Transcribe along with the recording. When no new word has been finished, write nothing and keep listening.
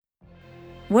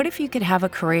What if you could have a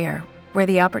career where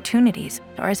the opportunities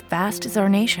are as vast as our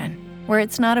nation, where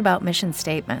it's not about mission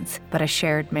statements, but a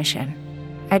shared mission?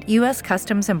 At U.S.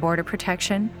 Customs and Border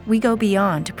Protection, we go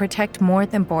beyond to protect more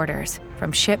than borders.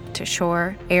 From ship to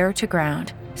shore, air to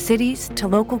ground, cities to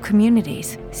local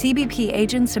communities, CBP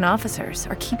agents and officers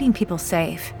are keeping people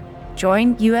safe.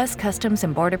 Join U.S. Customs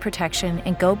and Border Protection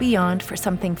and go beyond for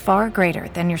something far greater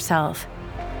than yourself.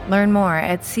 Learn more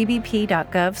at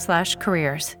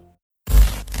cbp.gov/careers.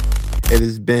 It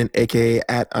has been aka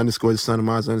 @_the son of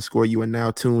Mars _ you are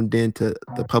now tuned in to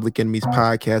the Public Enemies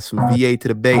podcast from VA to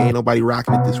the Bay. Ain't nobody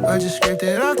rocking it this way. I just scraped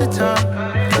it off the top,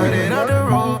 put it on the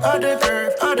road, on the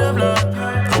curve, on the block.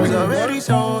 I was already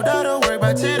sold, out of work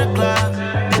by 10 o'clock.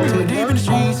 Too deep in the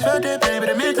streets, felt that baby,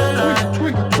 the mental lie.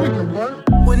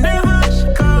 Whenever she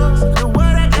calls, do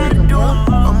what I gotta do.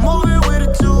 I'm moving with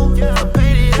a two, I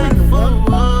paid it out the full.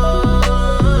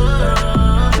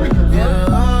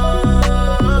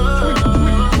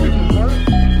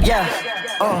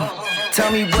 Tell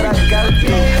me what I gotta do.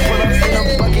 Pull up in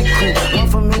a bucket crew. One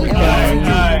for me and one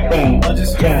for you. I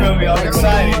just feel me. I'm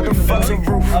excited.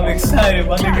 I'm excited.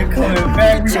 My nigga coming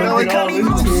back. We gonna get all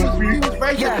into it. He was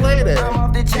right to play that.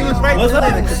 He was right to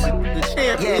play that. The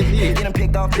champ is here. The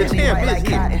champ is here.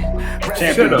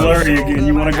 Champ is blurry again.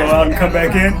 You wanna go out and come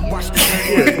back in?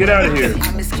 Yeah, get out of here.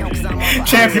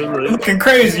 Champ, you're looking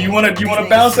crazy. You wanna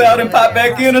bounce out and pop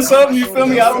back in or something? You feel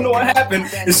me? I don't know what happened.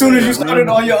 As soon as you started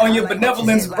on your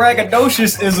benevolence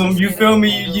braggadociousism, you feel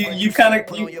me? You kind of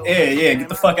get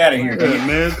the fuck out of here. Yeah,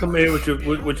 man, come here with your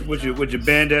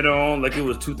bandana on like it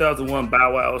was 2001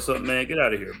 Bow Wow or something, man. Get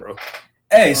out of here, bro.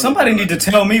 Hey, somebody need to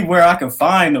tell me where I can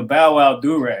find the Bow Wow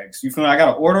do-rags. You feel me? I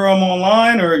gotta order them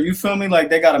online, or you feel me? Like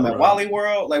they got them at Wally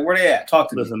World? Like where they at? Talk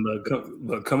to me. Listen,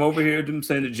 come over here. I'm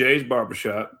saying to Jay's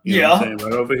Barbershop. You know what I'm saying?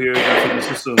 Right over here.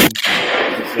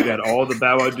 They got all the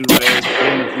Bow Wow do-rags.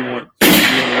 If you want a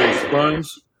little sponge.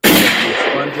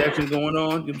 Sponge action going on, you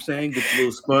know what I'm saying? Get the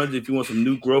little sponge if you want some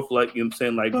new growth, like, you know what I'm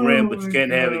saying, like Graham, but you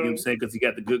can't have it, you know what I'm saying, because you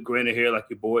got the good grain of hair like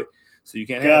your boy, so you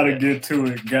can't have it. Gotta get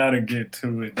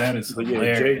to it. That is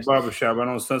hilarious. Yeah, Jay's Barbershop right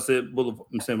on Sunset Boulevard,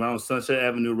 I'm saying, right on Sunset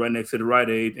Avenue, right next to the Rite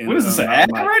Aid. And, what is this, an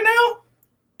ad right now?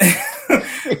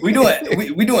 we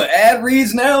doing ad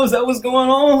reads now? Is that what's going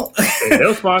on?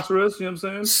 They'll sponsor us, you know what I'm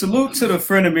saying? Salute to the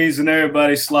frenemies and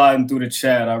everybody sliding through the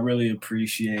chat. I really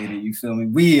appreciate it. You feel me?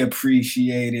 We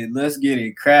appreciate it. Let's get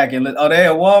it cracking. Oh, they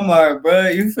at Walmart, bro.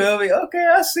 You feel me? Okay,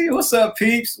 I see. What's up,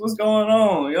 peeps? What's going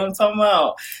on? You know what I'm talking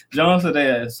about? Johnson, they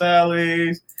at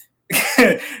Sally's.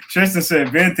 Tristan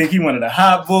said Ben think he one of the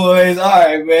hot boys. All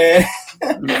right, man. All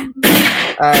right,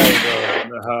 bro.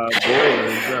 The hot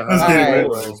boys. Let's get it,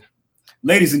 bro.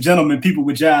 Ladies and gentlemen, people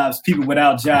with jobs, people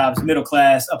without jobs, middle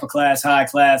class, upper class, high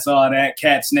class, all that,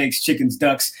 cats, snakes, chickens,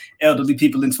 ducks, elderly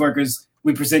people and twerkers,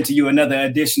 we present to you another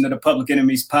edition of the Public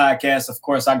Enemies podcast. Of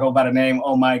course, I go by the name,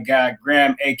 oh my God,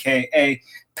 Graham, a.k.a.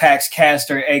 Pax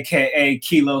Caster, a.k.a.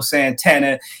 Kilo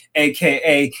Santana,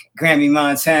 a.k.a. Grammy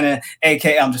Montana,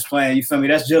 a.k.a. I'm just playing, you feel me?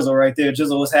 That's Jizzle right there.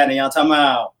 Jizzle, what's happening? Y'all talking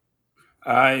about?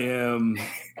 I am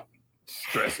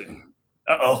stressing.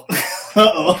 Don't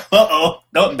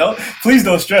please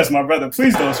don't stress, my brother.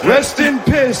 Please don't stress. Rest in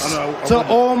peace to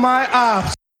all my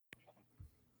ops.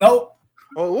 Nope.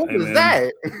 Oh, what was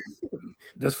that?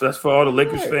 That's for all the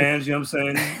Lakers fans, you know what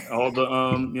I'm saying? All the you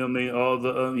know what I mean, all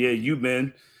the you been, you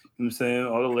know what I'm saying,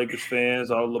 all the Lakers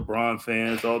fans, all the LeBron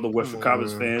fans, all the Western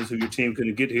Conference fans who your team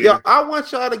couldn't get here. Yeah, I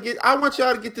want y'all to get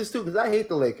this too, because I hate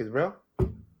the Lakers, bro.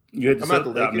 You hate the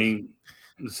Celtics? I mean,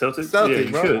 the Celtics? Yeah, you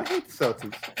bro. should. I hate the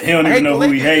Celtics. He don't even know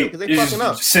who he hates. They fucking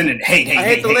up. Sending hate. I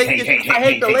hate the Lakers. I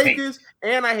hate the Lakers,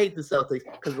 and I hate the Celtics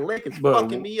because the Lakers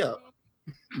fucking me up.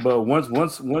 But once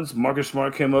Marcus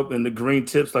Smart came up in the green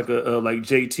tips like like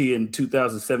JT in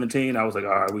 2017, I was like,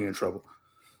 all right, we in trouble.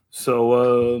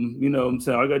 So you know what I'm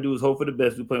saying, all I gotta do is hope for the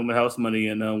best. We're playing with house money,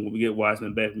 and when we get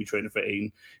Wiseman back, we trading for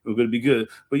Aiden. We're gonna be good.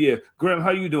 But yeah, Graham, how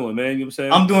you doing, man? You know what I'm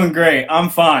saying? I'm doing great. I'm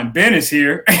fine. Ben is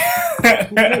here.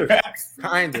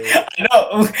 Kind of.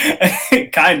 No,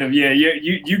 kind of. Yeah,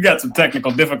 you got some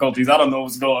technical difficulties. I don't know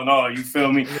what's going on. You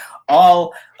feel me?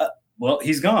 Well,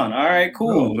 he's gone. All right,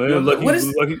 cool. No, man.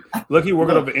 Lucky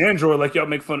working off an Android like y'all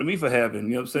make fun of me for having. You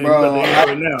know what I'm saying? Bro,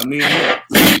 right now, me and him.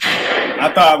 I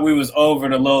thought we was over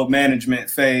the load management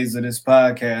phase of this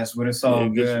podcast, but it's all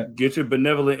good. Get your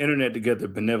benevolent internet together,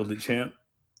 benevolent champ.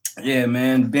 Yeah,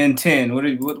 man. Ben 10.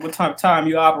 What type of time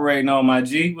you operating on, my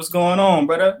G? What's going on,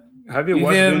 brother? Have you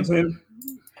watched Ben 10?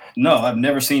 No, I've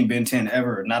never seen Ben 10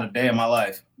 ever. Not a day in my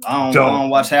life. I don't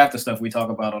watch half the stuff we talk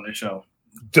about on this show.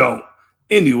 Don't.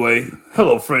 Anyway,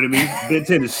 hello, friend of me. Ben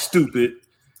 10 is stupid.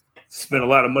 Spent a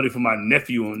lot of money for my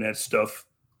nephew on that stuff.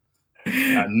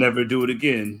 I never do it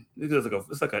again.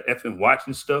 It's like a effing watch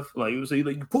and stuff. Like you say,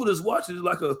 like you pull this watch, it's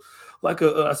like a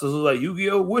I said, like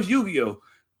Yu-Gi-Oh. What's Yu-Gi-Oh?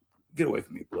 Get away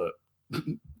from me, blood.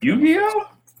 Yu-Gi-Oh?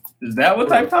 Is that what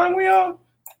type of time we on?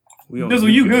 This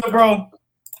was you good, bro.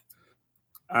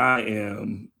 I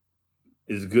am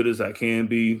as good as I can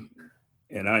be,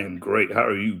 and I am great. How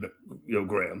are you, yo,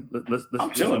 Graham? Let's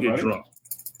get drunk.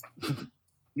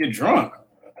 Get drunk.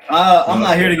 I'm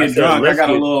not here to get drunk. I got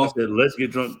a little. I said, let's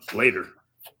get drunk later.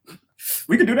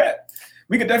 We could do that.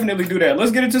 We could definitely do that.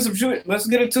 Let's get into some shit. Let's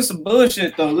get into some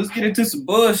bullshit, though. Let's get into some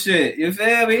bullshit. You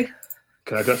feel me?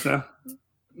 Can I cuss now?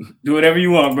 Do whatever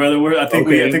you want, brother. I think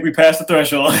we passed the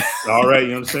threshold. All right, you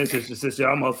know what I'm saying? Since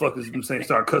y'all motherfuckers, you know what I'm saying,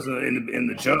 start cussing in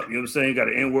the jump, you know what I'm saying? Got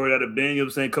an N-word out of Ben, you know what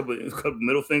I'm saying? Couple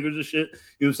middle fingers and shit. You know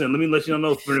what I'm saying? Let me let you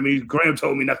know, for me, Graham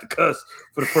told me not to cuss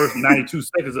for the first 92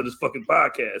 seconds of this fucking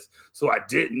podcast. So I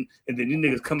didn't. And then these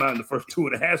niggas come out in the first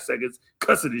 2.5 seconds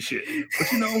cussing and shit.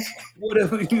 But you know,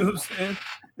 whatever, you know what I'm saying?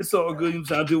 It's all good. You know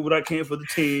what I'm saying? I do what I can for the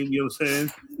team, you know what I'm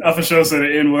saying? I for sure said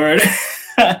the N-word.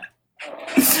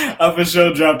 I for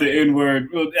sure dropped the N-word,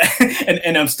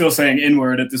 and I'm still saying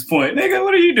N-word at this point. Nigga,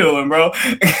 what are you doing, bro?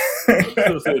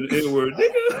 Still saying the N-word,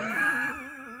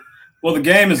 nigga. Well, the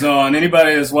game is on.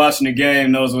 Anybody that's watching the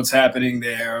game knows what's happening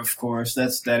there. Of course,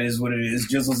 that is what it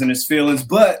is. Jizzle's in his feelings,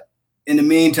 but in the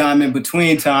meantime, in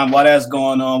between time, while that's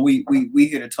going on, we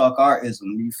here to talk our ism.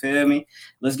 You feel me?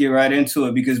 Let's get right into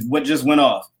it because what just went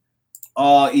off?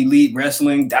 All Elite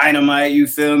Wrestling, Dynamite, you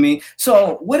feel me?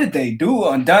 So what did they do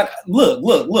on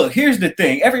Look, here's the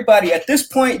thing. Everybody at this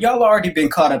point, y'all already been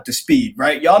caught up to speed,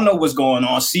 right? Y'all know what's going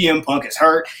on. CM Punk is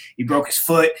hurt. He broke his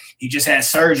foot. He just had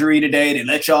surgery today. They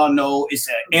let y'all know it's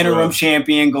an interim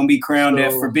champion going to be crowned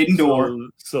at Forbidden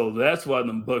Door. So that's why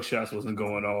them buckshots wasn't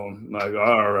going on. Like,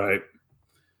 all right.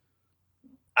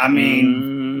 I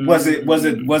mean, was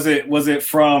it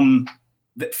from...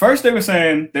 First, they were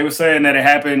saying that it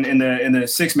happened in the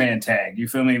 6-man tag. You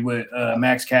feel me, with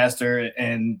Max Caster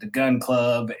and the Gun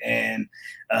Club and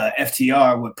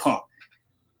FTR with Punk.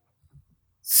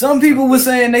 Some people were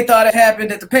saying they thought it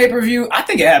happened at the pay-per-view. I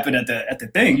think it happened at the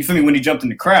thing. You feel me, when he jumped in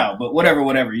the crowd. But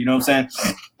whatever. You know what I'm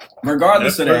saying?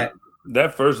 Regardless of that.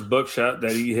 That first buckshot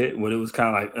that he hit, when it was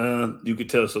kind of like, you could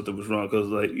tell something was wrong because,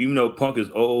 like, even though Punk is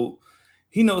old.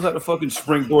 He knows how to fucking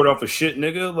springboard off of shit,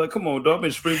 nigga. Like, come on, dog. I've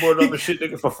been springboarding off of shit,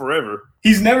 nigga, for forever.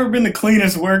 He's never been the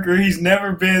cleanest worker. He's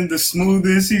never been the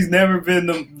smoothest. He's never been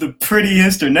the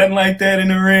prettiest or nothing like that in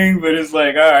the ring. But it's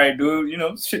like, all right, dude, you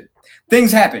know, shit.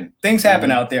 Things happen. Things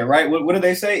happen out there, right? What do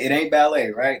they say? It ain't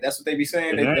ballet, right? That's what they be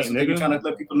saying. That's what they be trying to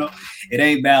let people know. It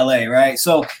ain't ballet, right?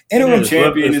 So interim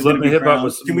champion is going to be crowned.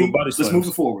 Let's move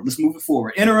it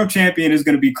forward. Interim champion is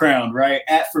going to be crowned, right?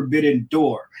 At Forbidden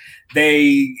Door.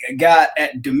 They got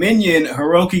at Dominion,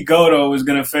 Hiroki Goto is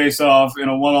going to face off in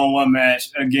a one-on-one match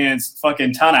against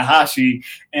fucking Tanahashi.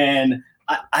 And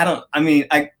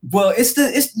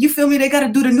you feel me? They got to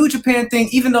do the New Japan thing,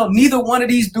 even though neither one of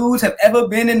these dudes have ever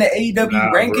been in the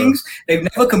AEW rankings. Bro. They've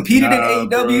never competed in AEW,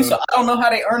 bro. So I don't know how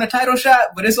they earn a title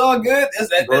shot, but it's all good.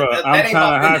 That ain't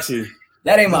my business.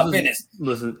 That ain't my business.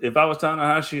 Listen, if I was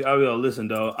Tanahashi, I'd be like, listen,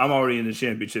 dog, I'm already in the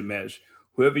championship match.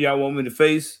 Whoever y'all want me to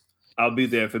face, I'll be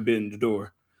there Forbidden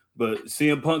Door. But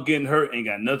CM Punk getting hurt ain't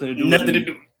got nothing to do with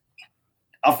it.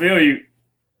 I feel you.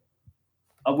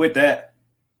 I'm with that.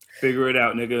 Figure it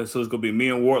out, nigga. So it's going to be me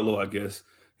and Wardlow, I guess.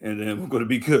 And then we're going to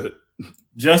be good.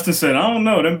 Justin said, I don't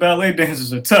know. Them ballet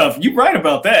dancers are tough. You right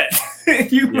about that.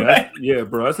 Right. Yeah,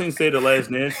 bro. I think say the last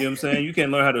dance. You know what I'm saying? You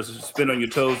can't learn how to spin on your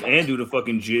toes and do the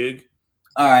fucking jig.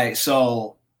 All right.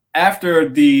 So after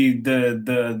the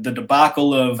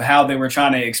debacle of how they were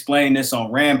trying to explain this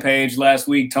on Rampage last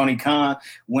week, Tony Khan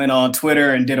went on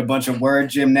Twitter and did a bunch of word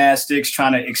gymnastics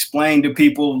trying to explain to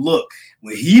people, look,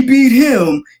 when he beat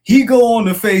him, he go on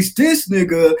to face this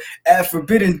nigga at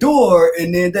Forbidden Door,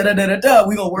 and then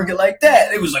we gonna work it like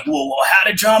that. It was like, well, how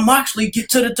did Jon Moxley get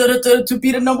to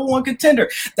be the number one contender?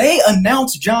 They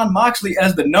announced Jon Moxley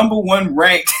as the number one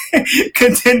ranked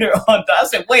contender on. I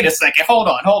said, wait a second, hold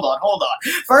on.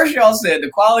 First, y'all said the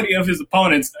quality of his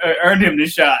opponents earned him the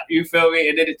shot. You feel me?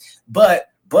 And then but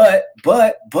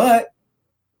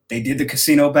they did the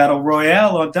Casino Battle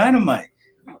Royale on Dynamite.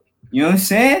 You know what I'm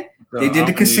saying? They did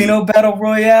the Casino Battle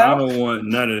Royale. I don't want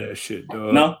none of that shit,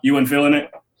 dog. No? You wasn't feeling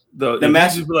it? The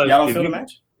match? Y'all don't feel the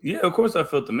match? Yeah, of course I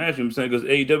felt the match. You know what I'm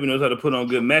saying? Because AEW knows how to put on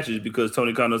good matches because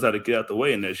Tony Khan knows how to get out the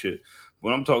way in that shit. But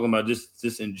I'm talking about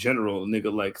just in general,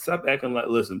 nigga, like, stop acting like,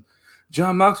 listen,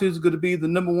 Jon Moxley is going to be the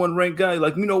number one ranked guy.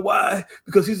 Like, you know why?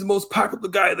 Because he's the most popular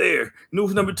guy there. You know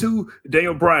who's number two?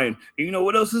 Daniel Bryan. And you know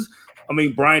what else is?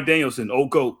 Bryan Danielson,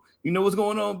 old GOAT. You know what's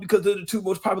going on? Because they're the two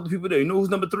most popular people there. You know who's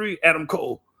number three? Adam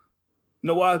Cole. You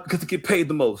know why? Because they get paid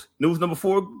the most. You know who's number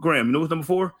 4? Graham. You know who's number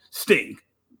 4? Sting.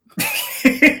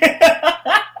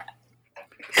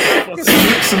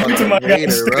 Salute to my guy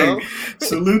Sting.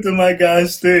 Salute to my guy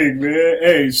Sting,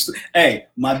 man. Hey,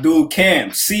 my dude Cam,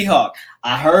 Seahawk.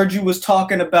 I heard you was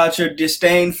talking about your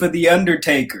disdain for The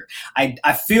Undertaker.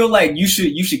 I feel like you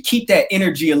should keep that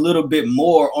energy a little bit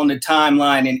more on the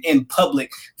timeline and in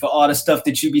public for all the stuff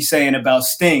that you be saying about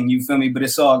Sting. You feel me? But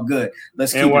it's all good.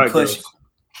 Let's keep it pushing.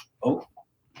 Oh.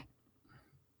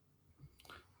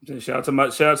 Shout out to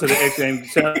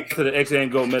the X-Game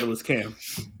gold medalist Cam.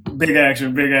 Big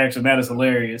action. That is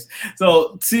hilarious.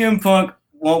 So CM Punk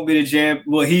won't be the champ.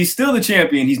 Well, he's still the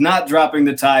champion. He's not dropping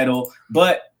the title,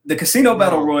 but the Casino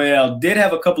Battle Royale did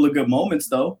have a couple of good moments,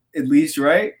 though. At least,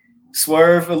 right?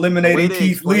 Swerve eliminating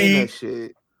Keith Lee.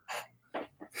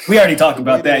 We already talked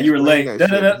about that. You were late.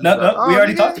 No. We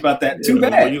already talked about that. Too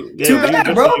bad. Too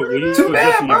bad, bro. Too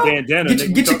bad, bro.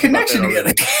 Get your connection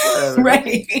together.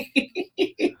 Right.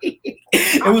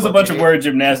 It was a bunch of word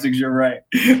gymnastics. You're right.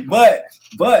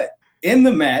 But in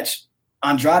the match,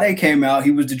 Andrade came out.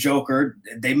 He was the Joker.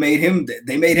 They made him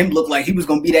look like he was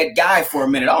going to be that guy for a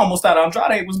minute. I almost thought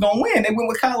Andrade was going to win. They went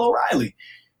with Kyle O'Reilly.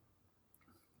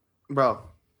 Bro.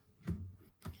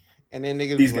 And then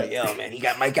niggas was like, yo, man, he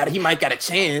might got a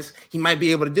chance. He might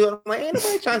be able to do it. I'm like, ain't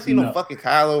nobody trying to see no fucking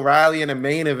Kyle O'Reilly in the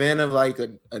main event of like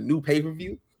a new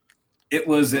pay-per-view. It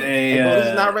was this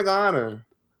is not Ring of Honor.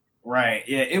 Right.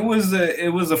 Yeah, it was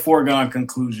a foregone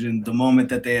conclusion the moment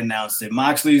that they announced it.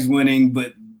 Moxley's winning,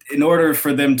 but in order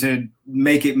for them to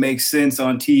make it make sense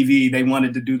on TV, they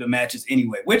wanted to do the matches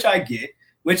anyway, which I get.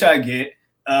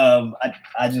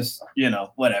 I just,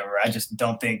 whatever. I just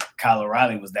don't think Kyle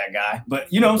O'Reilly was that guy.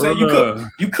 But you know what I'm saying?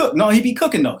 You cook. No, he be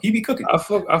cooking though. He be cooking. I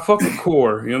fuck with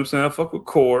Core. You know what I'm saying? I fuck with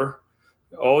Core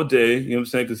all day. You know what I'm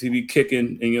saying? Because he be kicking,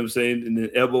 and you know what I'm saying, and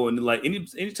the elbow, and like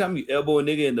anytime you elbow a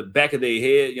nigga in the back of their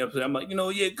head, you know what I'm saying? I'm like,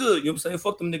 yeah, good. You know what I'm saying?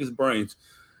 Fuck them niggas' brains.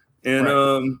 And right.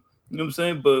 You know what I'm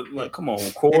saying? But like, come on,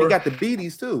 Core. And he got the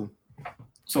beaties too.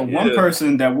 So one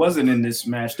person that wasn't in this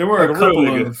match, there were a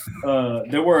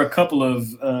couple of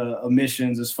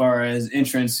omissions as far as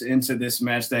entrance into this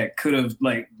match that could have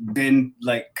like been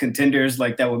like contenders,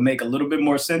 like that would make a little bit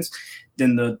more sense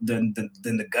than the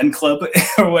Gun Club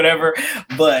or whatever.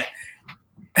 But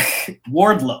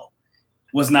Wardlow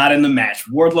was not in the match.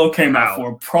 Wardlow came out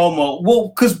for a promo.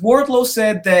 Well, because Wardlow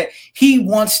said that he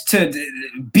wants to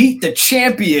beat the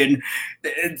champion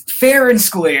fair and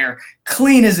square,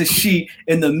 clean as a sheet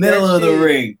in the middle of the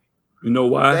ring. You know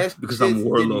why? Because I'm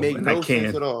Wardlow and I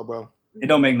can't. At all, bro. It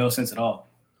don't make no sense at all.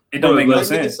 It don't make no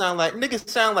sense. Niggas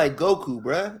sound like Goku,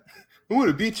 bro. Who would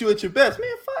have beat you at your best, man?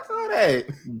 Fuck all that.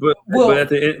 But at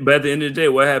the end of the day,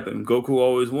 what happened? Goku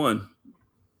always won.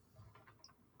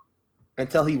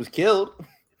 Until he was killed.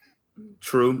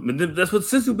 True. But that's what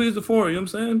Senzu Beans are for, you know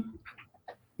what I'm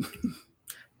saying?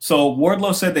 So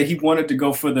Wardlow said that he wanted to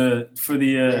go for the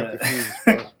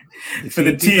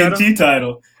TNT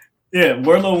title. Yeah,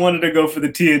 Wardlow wanted to go for the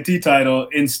TNT title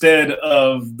instead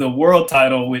of the world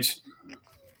title, which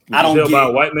I don't get. By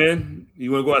a white man?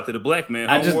 You want to go after the black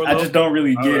man? I just don't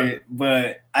really get it,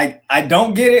 but I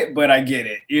don't get it, but I get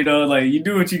it. Like you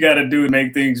do what you got to do to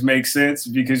make things make sense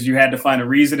because you had to find a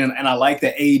reason. And I like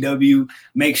that AEW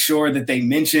make sure that they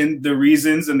mention the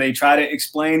reasons and they try to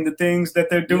explain the things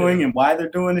that they're doing and why they're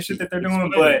doing the shit that they're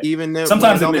doing. But even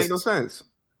sometimes it makes no sense.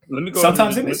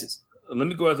 Sometimes it misses. Let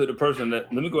me go after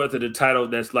the title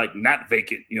that's like not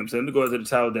vacant. You know what I'm saying? Let me go after the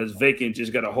title that's vacant,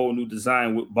 just got a whole new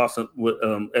design with Boston with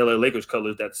LA Lakers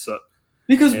colors that suck.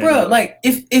 Because, bro, like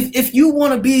if you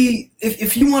want to be,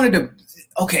 if you wanted to,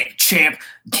 okay, champ,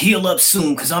 heal up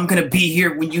soon because I'm gonna be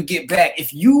here when you get back.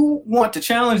 If you want to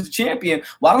challenge the champion,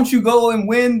 why don't you go and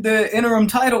win the interim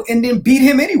title and then beat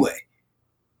him anyway?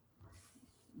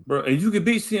 Bro, and you could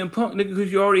beat CM Punk, nigga, because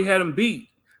you already had him beat.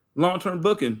 Long-term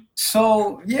booking.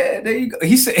 So yeah, there you go.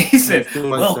 He said,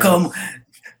 welcome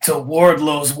to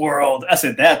Wardlow's world. I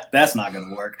said that's not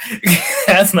gonna work.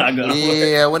 That's not gonna work.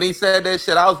 Yeah, when he said that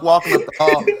shit, I was walking up the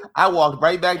hall. I walked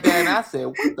right back there and I said,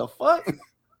 what the fuck?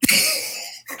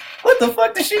 What the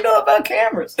fuck does she know about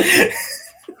cameras? I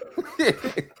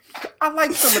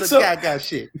like some of the gaga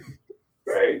shit.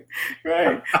 Right.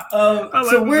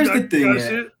 So where's the thing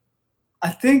at? I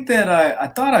think that I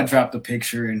thought I dropped a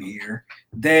picture in here.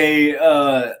 They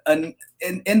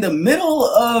in the middle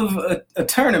of a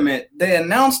tournament, they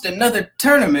announced another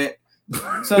tournament.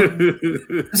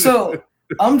 So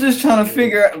I'm just trying to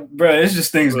figure out, bro. It's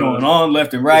just things going on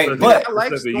left and right. But I like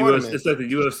the tournament. It's like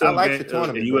the USFL game,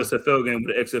 the USFL game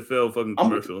with the XFL fucking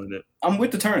commercial in it. I'm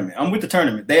with the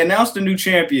tournament. They announced a new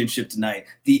championship tonight,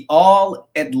 the All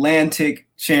Atlantic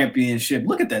Championship.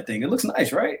 Look at that thing. It looks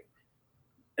nice, right?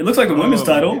 It looks like the women's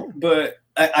title, but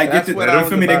I get that. What I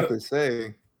was about to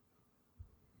say.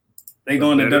 They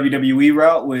go in the WWE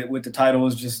route with the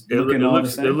titles just looking all the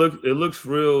same. It looks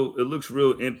real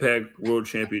Impact World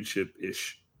Championship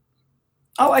ish.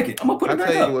 I like it. I'm gonna put it back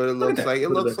up. I'll tell you what it looks like. It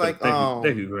looks like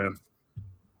thank you, Graham.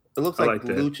 It looks like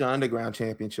the Lucha Underground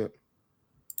Championship.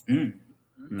 Wait,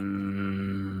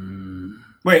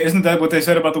 isn't that what they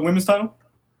said about the women's title?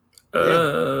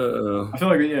 I feel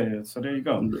like yeah. So there you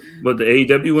go. But the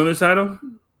AEW women's title?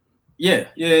 Yeah.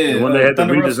 The one they had to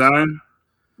redesign.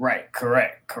 Right,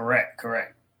 correct.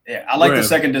 Yeah, I like the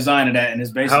second design of that, and it's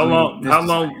basically how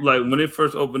long? Like when it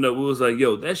first opened up, we was like,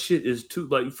 "Yo, that shit is too."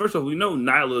 Like, first of all, we know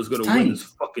Nyla is gonna win this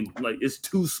fucking. Like, it's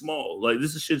too small. Like,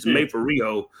 this shit's made for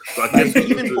Rio. So I guess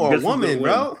even for a woman,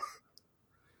 bro.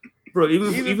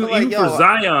 Even for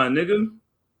Zion, nigga.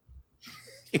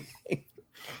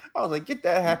 I was like, get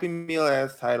that Happy Meal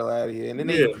ass title out of here. And then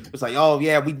it was like, oh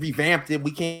yeah, we revamped it. We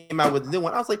came out with a new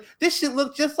one. I was like, this shit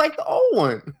look just like the old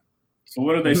one. So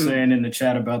what are they saying in the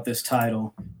chat about this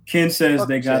title? Ken says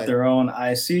they got their own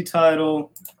IC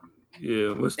title.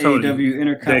 Yeah, what's Tony? AEW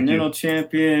Intercontinental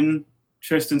Champion.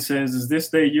 Tristan says, is this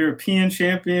their European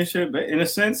Championship? But in a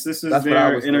sense, this is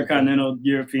their Intercontinental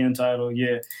European title.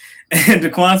 Yeah. And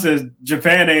Daquan says,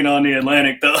 Japan ain't on the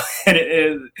Atlantic, though. And it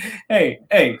is, hey,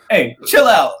 chill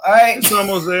out, all right? It's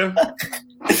almost there.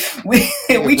 we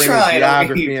trying.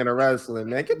 Geography and wrestling,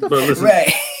 man. Get the listen,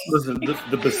 right. Listen,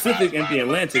 the Pacific and the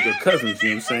Atlantic are cousins, you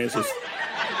know what I'm saying?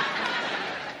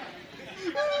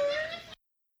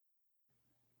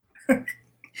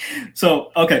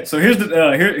 So here's the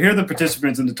here are the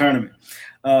participants in the tournament.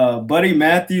 Buddy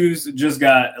Matthews just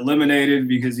got eliminated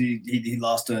because he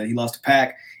lost a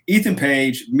pack. Ethan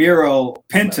Page, Miro,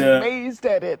 Penta. Amazed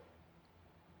at it.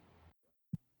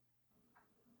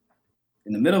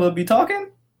 In the middle of me talking?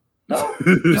 No,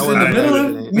 just in the middle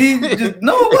of me.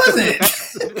 No, it wasn't.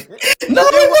 No,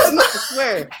 it was not. I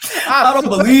swear. I don't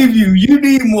believe you. You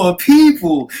need more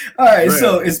people. All right, Graham,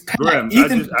 so it's Pat.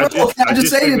 Ethan. I just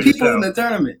say to people in the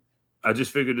tournament. I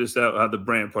just figured this out how the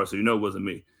brand part, so you know it wasn't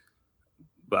me.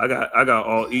 But I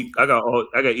got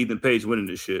Ethan Page winning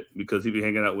this shit because he be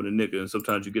hanging out with a nigga, and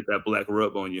sometimes you get that black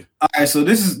rub on you. All right, so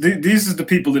these is the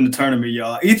people in the tournament,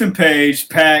 y'all. Ethan Page,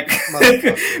 Pac,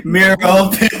 Miro,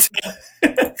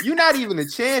 Penta. You're not even a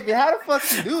champion. How the fuck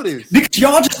you do this? Because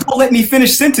y'all just don't let me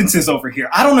finish sentences over here.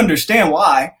 I don't understand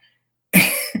why.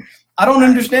 I don't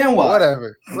understand why.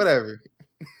 Whatever.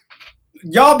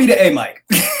 Y'all be the A mic.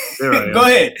 Go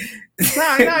ahead.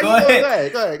 Go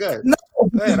ahead. No,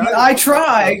 I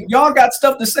try. Y'all got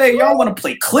stuff to say. Y'all want to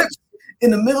play clips in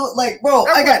the middle? Like, bro,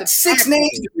 I got 6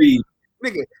 names to read.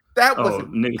 Nigga, that was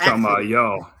nigga talking about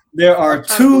y'all. There are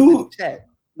 2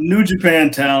 New Japan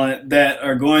talent that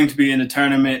are going to be in the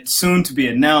tournament soon to be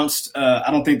announced.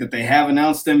 I don't think that they have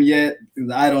announced them yet.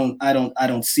 I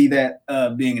don't see that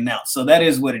being announced. So that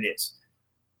is what it is.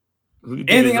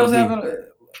 Anything else happening?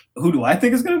 Who do I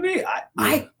think is going to be?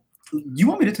 You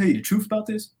want me to tell you the truth about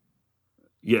this?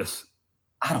 Yes.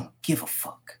 I don't give a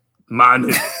fuck. My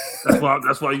nigga.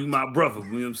 That's why you my brother. You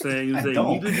know what I'm saying? Neither do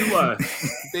I.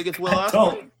 Think it's Will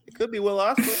Ospreay? It could be Will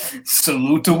Ospreay.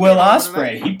 Salute to Will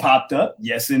Ospreay. He popped up.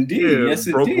 Yes, indeed. Yeah, yes,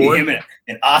 indeed. Him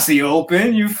and Aussie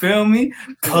Open, you feel me?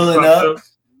 Pulling up.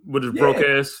 With his broke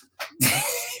ass.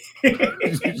 You know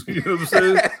what I'm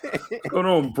saying? Going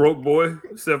on, broke boy.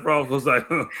 Seth Rollins was like,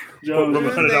 Joe,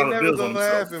 $100 bills on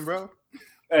happen, bro.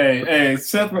 Hey, if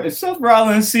Seth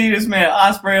Rollins see this man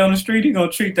Ospreay on the street, he gonna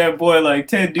treat that boy like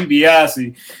Ted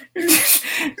DiBiase. Just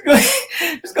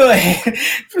go ahead,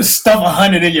 just stuff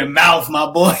 100 in your mouth,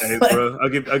 my boy. Hey, bro, I'll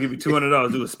give you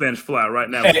 $200. Do a Spanish fly right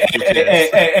now.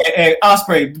 Hey,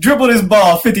 Ospreay, dribble this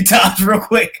ball 50 times real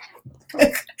quick.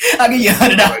 I'll give you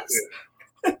 $100.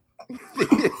 Hey,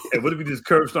 what if you just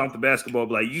curb stomp the basketball?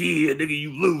 Be like, yeah, nigga,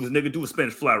 you lose, nigga. Do a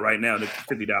Spanish fly right now, nigga,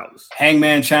 $50.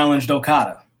 Hangman challenged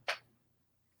Okada.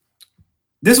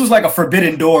 This was like a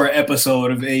Forbidden Door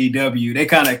episode of AEW. They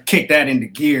kind of kicked that into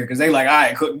gear because they like, all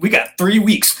right, we got 3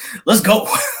 weeks. Let's go.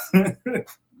 So,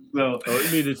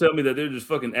 you mean to tell me that they're just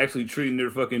fucking actually treating their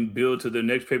fucking build to their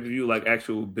next pay-per-view like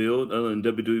actual build? Other than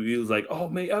WWE was like, oh,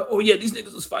 man, yeah, these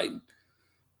niggas was fighting. You know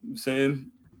what I'm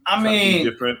saying? I mean,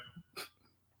 different.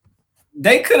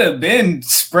 They could have been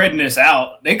spreading this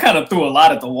out. They kind of threw a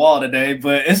lot at the wall today,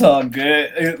 but it's all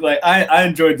good. I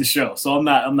enjoyed the show, so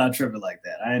I'm not tripping like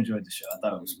that. I enjoyed the show. I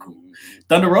thought it was cool.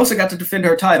 Thunder Rosa got to defend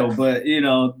her title, but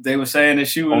they were saying that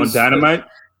she was on Dynamite.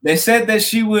 They said that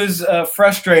she was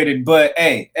frustrated, but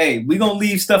hey, we gonna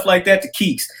leave stuff like that to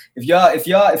Keeks. If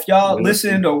y'all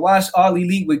listened or watched All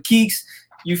Elite with Keeks,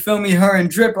 you feel me? Her and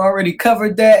Drip already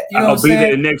covered that. You know I'll what I'm be saying?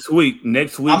 there next week.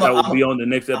 Next week I will be on the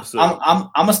next episode.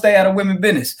 I'm gonna stay out of women's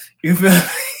business. You feel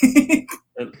me?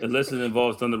 Unless it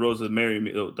involves Thunder Rosa marrying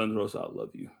me. Oh, Thunder Rosa, I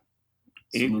love you.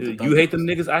 You hate them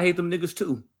niggas. I hate them niggas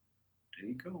too. There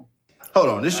you go. Hold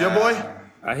on, this your boy?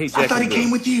 I hate. I thought he came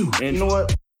with you. And you know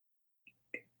what?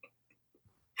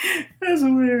 That's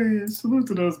hilarious. Salute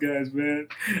to those guys, man.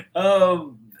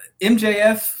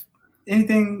 MJF,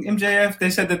 anything MJF?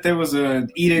 They said that there was an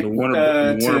edict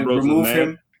to remove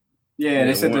him. Yeah,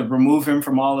 they said to remove him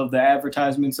from all of the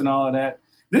advertisements and all of that.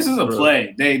 This is a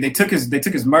play. They took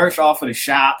his merch off of the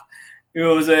shop. You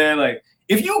know what I'm saying? Like,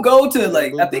 if you go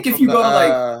to I think if you go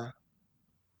to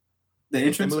the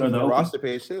entrance or the roster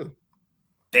page too.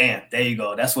 Damn, there you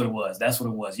go. That's what it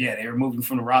was. Yeah, they removed him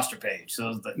from the roster page.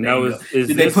 So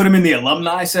did they put him in the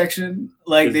alumni section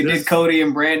like they did Cody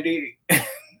and Brandy?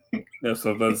 That's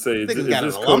what I'm about to say. Is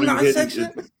this alumni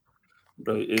section?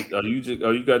 Bro, are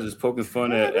you guys just poking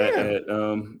fun at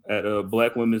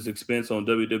black women's expense on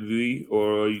WWE,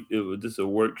 or was this a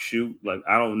work shoot? Like,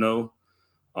 I don't know.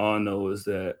 All I know is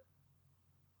that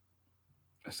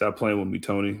stop playing with me,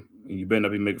 Tony. You better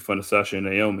not be making fun of Sasha and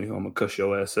Naomi. I'm gonna cuss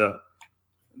your ass out.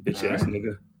 Bitch ass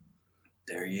nigga.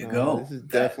 There you go. This is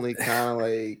definitely kind of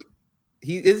like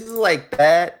this is like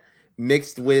that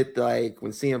mixed with like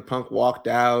when CM Punk walked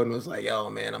out and was like, yo,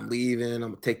 man, I'm leaving. I'm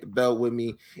gonna take the belt with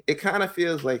me. It kind of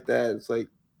feels like that. It's like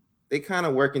they kind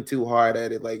of working too hard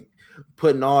at it, like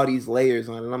putting all these layers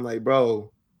on it. And I'm like,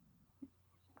 bro,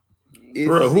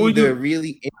 who either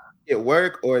really at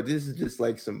work or this is just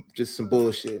like some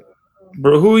bullshit.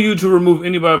 Bro, who are you to remove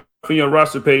anybody from your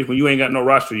roster page when you ain't got no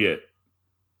roster yet?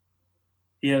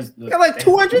 He has got like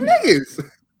 200 niggas. What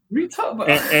are you talking about?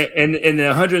 And the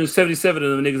 177 of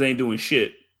them niggas ain't doing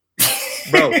shit.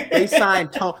 Bro, they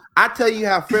signed Tony. I tell you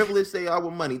how frivolous they are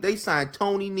with money. They signed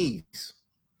Tony Nese.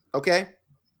 Okay?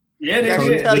 Yeah, they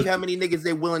should tell you how many niggas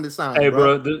they're willing to sign. Hey,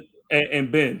 bro.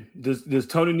 And Ben, does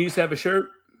Tony Nese have a shirt?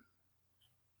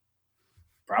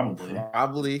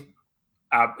 Probably.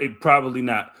 Probably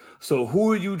not. So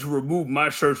who are you to remove my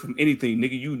shirts from anything,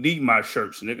 nigga? You need my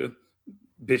shirts, nigga.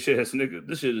 Bitch ass nigga.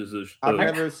 This shit is I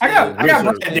got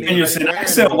Brad Danielson. I can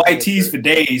sell white tees for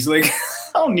days. Like,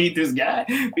 I don't need this guy.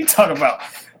 We talking about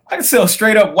I can sell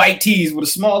straight up white tees with a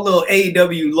small little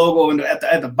AEW logo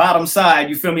at the bottom side.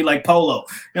 You feel me? Like polo. You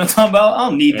know what I'm talking about? I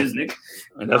don't need this nigga.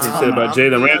 And that's what I said about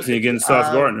Jalen Ramsey against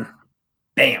Sauce Gardner.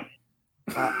 Damn.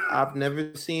 I've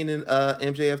never seen an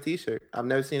MJF t-shirt. I've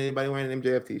never seen anybody wearing an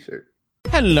MJF t-shirt.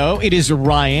 Hello, it is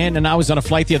Ryan, and I was on a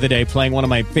flight the other day playing one of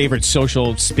my favorite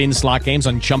social spin slot games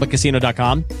on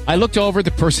ChumbaCasino.com. I looked over at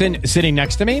the person sitting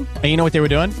next to me, and you know what they were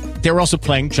doing? They were also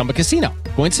playing Chumba Casino.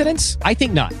 Coincidence? I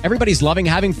think not. Everybody's loving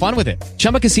having fun with it.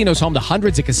 Chumba Casino is home to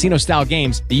hundreds of casino-style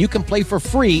games that you can play for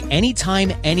free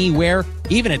anytime, anywhere,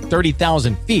 even at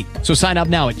 30,000 feet. So sign up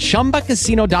now at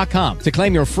ChumbaCasino.com to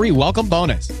claim your free welcome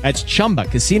bonus. That's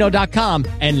ChumbaCasino.com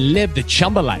and live the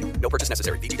Chumba life. No purchase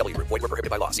necessary. VGW. Void where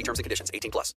prohibited by law. See terms and conditions.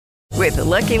 18+. With the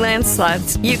Lucky Land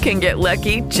Slots, you can get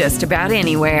lucky just about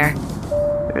anywhere.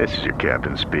 This is your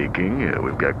captain speaking.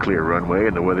 We've got clear runway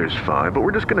and the weather's fine, but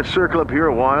we're just going to circle up here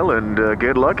a while and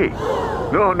get lucky.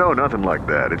 No, nothing like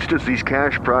that. It's just these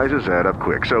cash prizes add up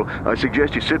quick. So I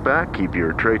suggest you sit back, keep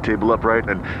your tray table upright,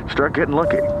 and start getting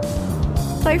lucky.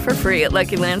 Play for free at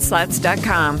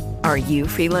LuckyLandSlots.com. Are you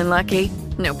feeling lucky?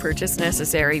 No purchase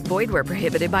necessary. Void where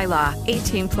prohibited by law.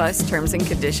 18+ terms and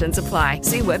conditions apply.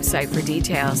 See website for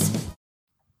details.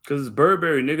 Because it's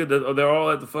Burberry, nigga. They're all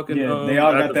at the fucking they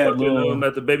all got that little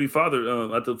at the baby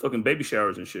father at the fucking baby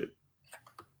showers and shit.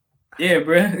 Yeah,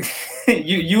 bro.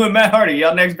 you and Matt Hardy,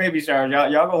 y'all next baby showers,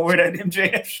 y'all gonna wear that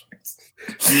MJF shirts.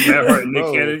 Matt Hardy, Nick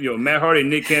Cannon, Matt Hardy,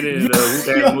 Nick Cannon, and who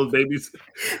can have those babies?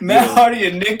 Matt Hardy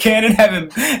and Nick Cannon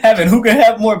having who can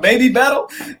have more baby battle?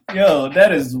 Yo,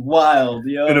 that is wild,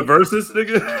 yo. In the verses,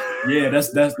 nigga. Yeah,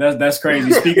 that's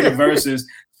crazy. Speaking of verses,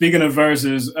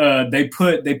 they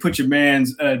put your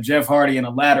man's Jeff Hardy in a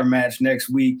ladder match next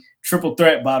week. Triple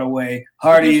threat, by the way.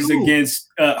 Hardy's against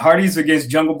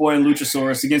Jungle Boy and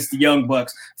Luchasaurus against the Young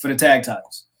Bucks for the tag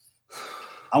titles.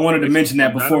 I wanted to mention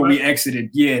that before we exited.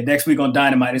 Yeah, next week on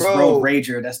Dynamite. It's Road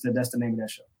Rager. That's the name of that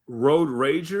show. Road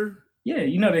Rager? Yeah,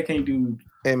 you know they can't do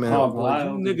Hog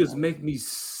Wild. You niggas make me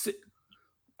sick.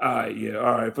 All right, yeah,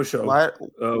 all right, for sure. Why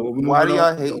do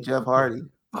y'all hate Jeff Hardy?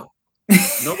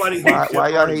 Nobody. Why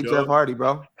y'all hate Jeff Hardy,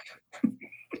 bro?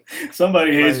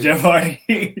 Somebody hates Jeff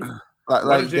Hardy.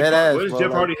 like dead ass. What does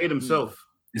Jeff Hardy hate himself?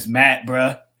 It's Matt,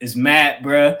 bruh. It's Matt,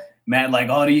 bruh. Matt, like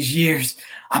all these years,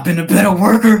 I've been a better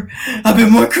worker. I've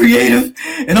been more creative,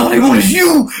 and all they want is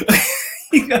you.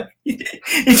 He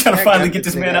trying to finally get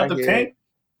this man out the paint.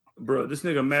 Bro, this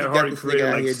nigga Matt Hardy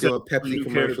created like 700 Pepsi new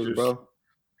commercials, characters. bro.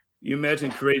 You imagine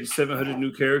creating 700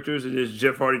 new characters and there's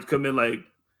Jeff Hardy come in like,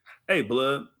 hey,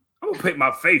 blood, I'm gonna paint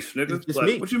my face, nigga. It's like,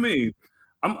 me. What you mean?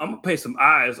 I'm gonna paint some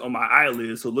eyes on my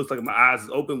eyelids so it looks like my eyes is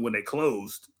open when they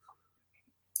closed.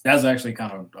 That's actually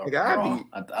kind of Nigga,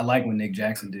 I like when Nick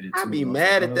Jackson did it too. I'd be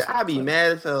mad at that. I'd be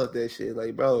mad as hell at that shit.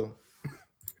 Like, bro.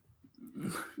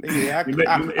 Nigga,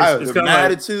 the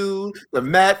attitude, the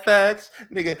mad facts,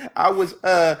 nigga. I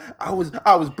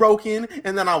was broken,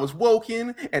 and then I was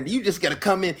woken, and you just gotta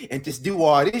come in and just do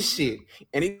all this shit,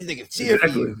 and these niggas cheer for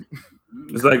you.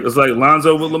 It's like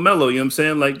Lonzo with LaMelo. You know what I'm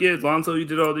saying? Like, yeah, Lonzo, you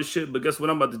did all this shit, but guess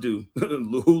what I'm about to do?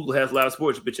 Who has live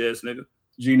sports, bitch ass nigga?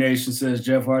 G Nation says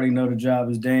Jeff Hardy know the job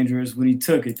is dangerous when he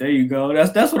took it. There you go.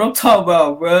 That's what I'm talking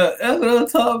about, bro. That's what I'm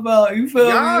talking about. You feel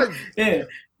me? Yeah.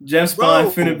 Jeff Spine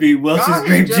finna be Wilson's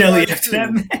grape jelly after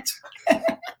that match.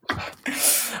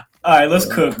 All right,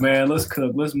 let's cook, man. Let's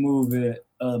cook. Let's move it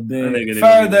a bit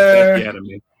further.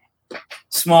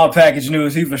 Small package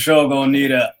news. He for sure gonna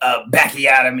need a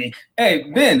backiotomy.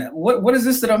 Hey, Ben, what is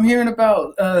this that I'm hearing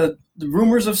about? The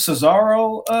rumors of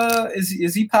Cesaro.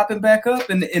 Is he popping back up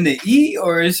in the E,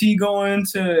 or is he going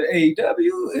to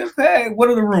AEW Impact? What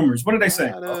are the rumors? What are they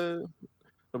saying?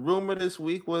 The rumor this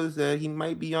week was that he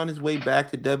might be on his way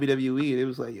back to WWE. It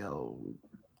was like, yo,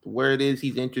 where it is,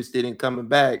 he's interested in coming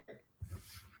back.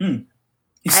 I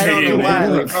don't know why.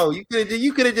 Like, oh, you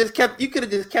could have just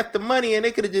kept the money, and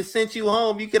they could have just sent you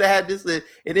home. You could have had this an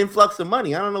influx of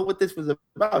money. I don't know what this was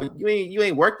about. You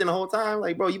ain't worked in the whole time.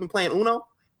 Like, bro, you been playing Uno.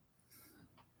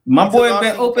 My boy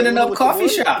been opening up coffee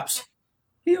shops.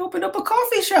 He opened up a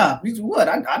coffee shop. He's what?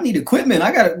 I need equipment.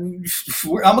 I'm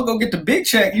gonna go get the big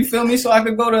check. You feel me? So I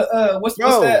can go to what's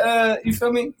that? You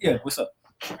feel me? Yeah. What's up?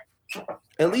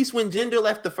 At least when Jinder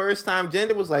left the first time,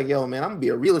 Jinder was like, yo, man, I'm gonna be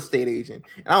a real estate agent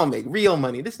and I'm gonna make real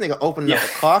money. This nigga opening up a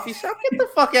coffee shop. Get the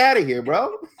fuck out of here,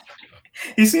 bro.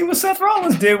 You see what Seth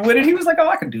Rollins did with it? He was like, oh,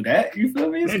 I can do that. You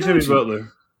feel me? And Jimmy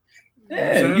Butler.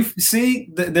 Yeah, you see,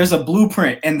 there's a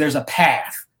blueprint and there's a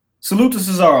path. Salute to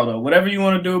Cesaro, though. Whatever you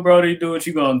want to do, bro, you do what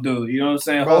you gonna do. You know what I'm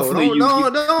saying? Bro, hopefully you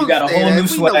got a whole new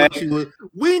swag.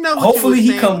 We know. Hopefully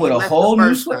he come with a whole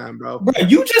new swag, bro.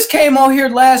 You just came on here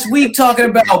last week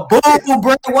talking about boo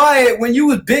Bray Wyatt when you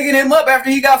was bigging him up after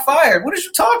he got fired. What are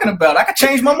you talking about? I could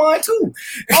change my mind too.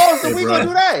 Oh, so we gonna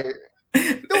do that?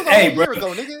 Hey, bro.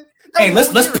 Nigga. Hey, let's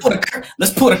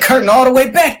put a curtain all the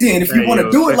way back then. If you want to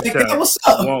do it like that, what's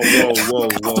up? Whoa.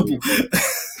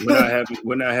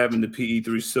 We're not having the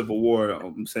PE3 Civil War.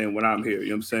 I'm saying when I'm here. You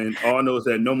know what I'm saying? All I know is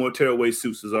that no more tearaway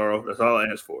suits, Cesaro. That's all I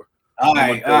ask for. All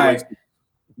right.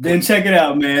 Then check it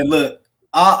out, man. Look,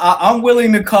 I'm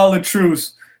willing to call a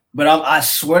truce, but I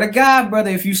swear to God,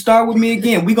 brother, if you start with me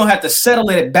again, we're gonna have to settle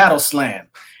it at Battle Slam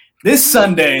this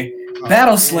Sunday.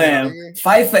 Battle Slam,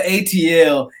 fight for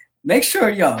ATL. Make sure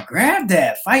y'all grab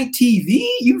that Fight TV.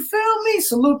 You feel me?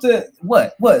 Salute to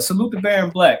what? Salute to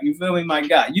Baron Black. You feel me, my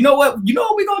guy? You know what? You know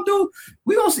what we gonna do?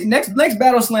 We gonna see next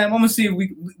Battle Slam. I'm gonna see if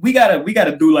we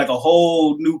gotta do like a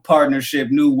whole new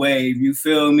partnership, new wave. You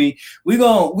feel me? We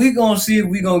gonna see if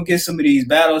we gonna get some of these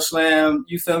Battle Slam.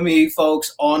 You feel me,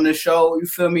 folks on the show? You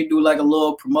feel me? Do like a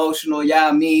little promotional,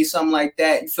 something like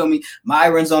that. You feel me?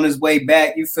 Myron's on his way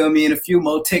back. You feel me? And a few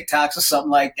more TikToks or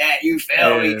something like that. You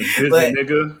feel me? But,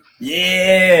 nigga.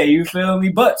 Yeah, you feel me?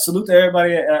 But salute to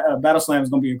everybody. Battle Slam is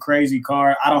going to be a crazy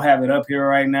card. I don't have it up here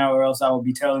right now, or else I will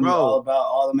be telling you all about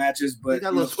all the matches. But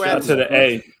shout out to the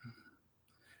A.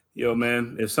 Yo,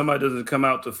 man, if somebody doesn't come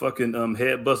out to fucking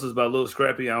head busters by Lil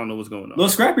Scrappy, I don't know what's going on. Lil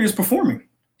Scrappy is performing.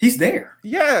 He's there.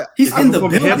 Yeah. He's in the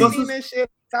building.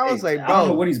 I was like, bro. I don't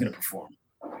know what he's going to perform.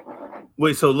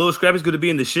 Wait, so Lil Scrappy's going to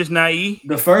be in the Shishnai?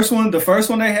 The first one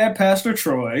they had Pastor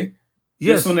Troy.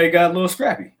 Yes. This one they got Lil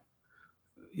Scrappy.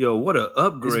 Yo, what an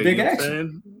upgrade. It's big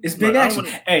action. It's big action.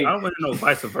 I don't want to know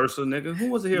vice versa, nigga. Who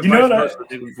was here vice versa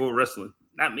nigga, before wrestling?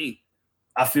 Not me.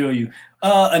 I feel you.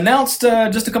 Announced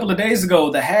just a couple of days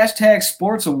ago, the hashtag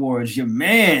Sports Awards. Your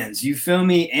mans, you feel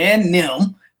me? And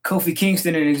Nim, Kofi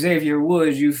Kingston and Xavier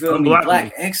Woods, you feel me?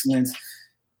 Black excellence.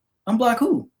 Unblock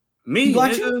who? Me,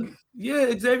 nigga. You?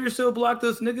 Yeah, Xavier still blocked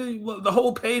us, nigga. The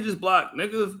whole page is blocked,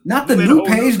 nigga. Not the new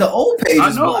page, the old page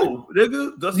is blocked.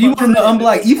 Nigga. That's you want to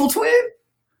unblock Evil Twin?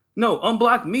 No,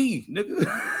 unblock me, nigga.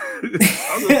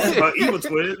 Evil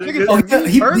Twin.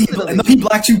 He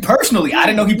blocked you personally. I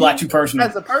didn't know he blocked you personally.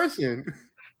 As a person.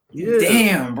 Yeah.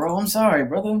 Damn, bro. I'm sorry,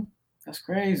 brother. That's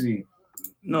crazy.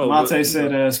 No, Monte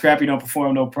said Scrappy don't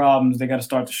perform, no problems. They got to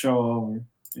start the show over.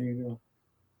 There you go.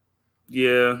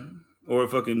 Yeah, or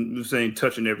fucking saying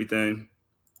touching everything.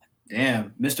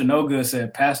 Damn, Mr. No Good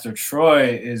said Pastor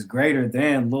Troy is greater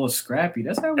than Lil Scrappy.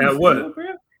 That's how we At feel, what? bro.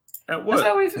 At what? That's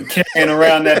how we feel. Carrying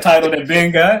around that title that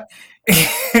Ben got.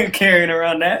 Carrying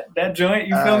around that joint.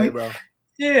 You feel me, bro?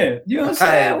 Yeah, you know what I'm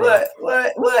saying?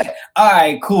 What? All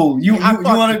right, cool. You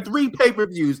want 3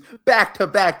 pay-per-views back to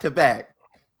back.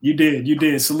 You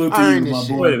did. Salute to you, my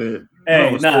boy. Wait a minute.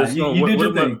 Hey, you did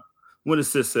your thing. What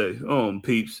does Sis say?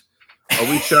 Peeps. Are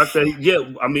we shocked that? Yeah,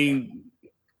 I mean,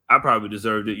 I probably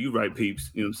deserved it. You right,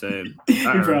 Peeps. You know what I'm saying?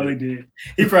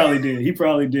 He probably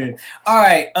did. All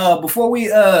right. Before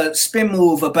we spin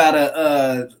move about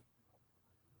a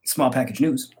small package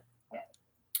news.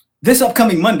 This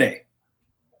upcoming Monday,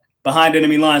 Behind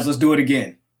Enemy Lines, let's do it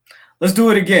again. Since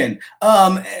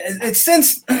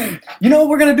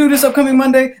we're gonna do this upcoming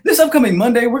Monday.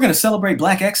 We're gonna celebrate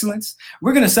Black excellence.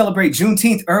 We're gonna celebrate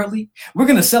Juneteenth early. We're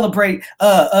gonna celebrate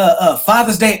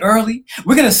Father's Day early.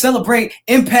 We're gonna celebrate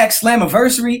Impact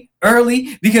Slammiversary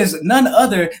early because none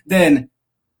other than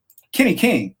Kenny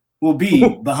King will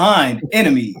be behind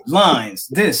enemy lines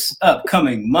this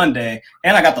upcoming Monday.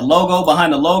 And I got the logo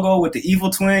behind the logo with the evil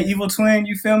twin, you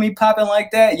feel me? Popping like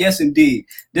that. Yes, indeed.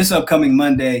 This upcoming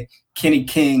Monday, Kenny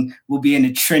King will be in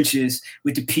the trenches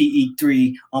with the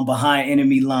PE3 on Behind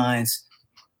Enemy Lines.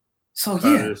 So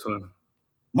yeah,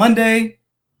 Monday,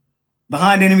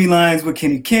 Behind Enemy Lines with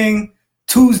Kenny King.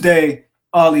 Tuesday,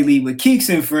 All Elite with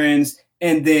Keeks and Friends.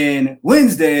 And then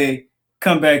Wednesday,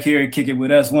 come back here and kick it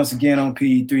with us once again on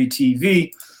PE3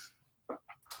 TV.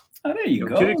 Oh, there you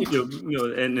go. Kenny King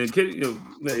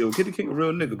a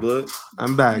real nigga, blood.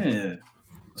 I'm back. Yeah.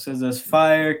 Says that's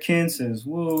fire. Ken says,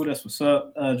 whoa, that's what's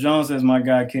up. John says, my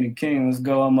guy, Kenny King, let's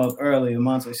go. I'm up early.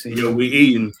 Monte says, we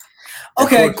eating.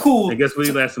 Okay, cool. I guess we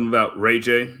asked him about Ray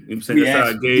J. You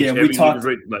know, we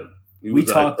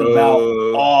talked about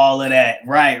all of that.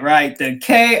 Right. The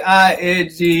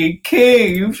King,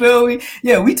 King. You feel me?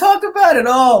 Yeah, we talked about it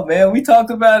all, man.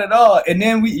 And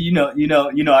then we,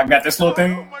 I got this little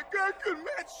thing. Oh my God, good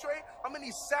match, Trey. I'm gonna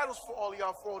need saddles for all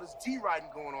y'all for all this D-riding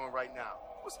going on right now.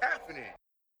 What's happening?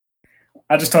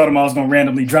 I just told him I was going to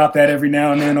randomly drop that every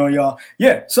now and then on y'all.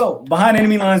 Yeah, so Behind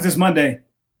Enemy Lines this Monday,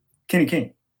 Kenny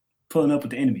King pulling up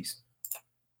with the enemies.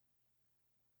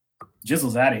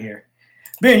 Jizzle's out of here.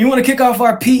 Ben, you want to kick off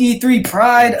our PE3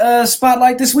 Pride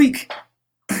spotlight this week?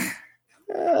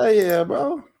 Yeah,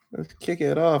 bro. Let's kick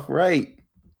it off right.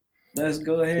 Let's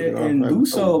go ahead and do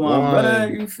so, my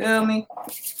brother. You feel me?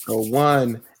 The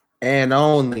one and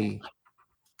only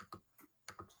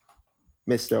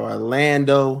Mr.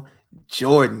 Orlando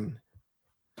Jordan,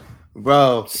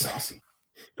 bro,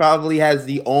 probably has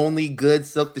the only good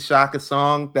Silk the Shocker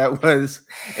song that was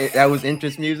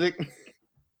interest music.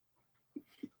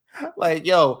 Like,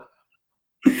 yo,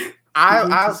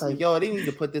 I was like, yo, they need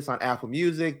to put this on Apple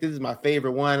Music. This is my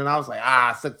favorite one, and I was like,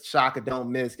 Silk the Shocker don't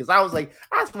miss, because I was like,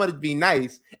 I just wanted to be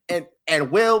nice, and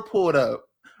Will pulled up.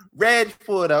 Reg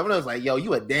pulled up, and I was like, yo,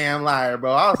 you a damn liar,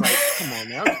 bro. I was like, come on,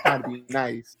 man, I'm just trying to be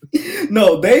nice.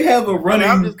 No, they have a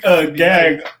running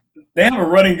gag. Nice. They have a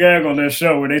running gag on their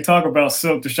show where they talk about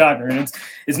Silk the Shocker, and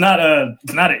it's not an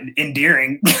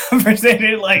endearing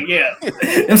conversation. Like, yeah,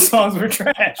 them songs were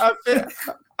trash.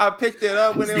 I picked it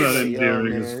up when it was like, yo,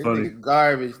 man, it's funny.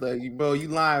 Garbage. Like, bro, you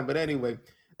lying. But anyway,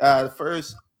 the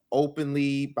first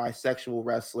openly bisexual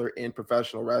wrestler in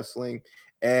professional wrestling,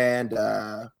 and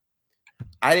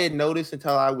I didn't notice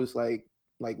until I was like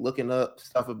looking up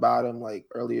stuff about him like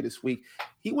earlier this week.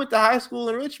 He went to high school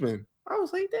in Richmond. I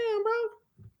was like, damn, bro.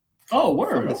 Oh,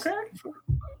 word. Okay.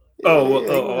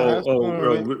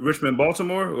 Richmond,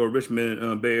 Baltimore, or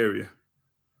Richmond, Bay Area?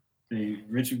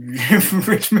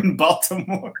 Richmond,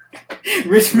 Baltimore,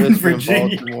 Richmond,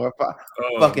 Virginia. Baltimore.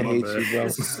 Fucking hate you, bro.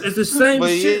 It's the same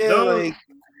shit, dog.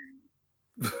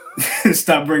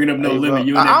 Stop bringing up No Limit.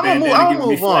 You and that bandana I'll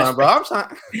move on, bro. I'm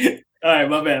trying. All right,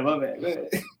 my bad.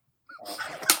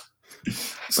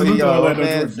 Salute to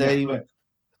Orlando Jordan.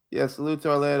 Salute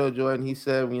to Orlando Jordan. He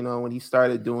said, when he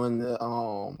started doing the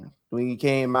when he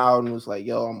came out and was like,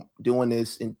 yo, I'm doing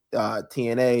this in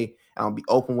TNA, I'll be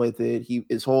open with it.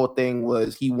 His whole thing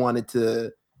was he wanted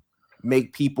to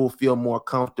make people feel more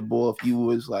comfortable if you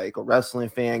was like a wrestling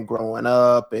fan growing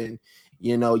up and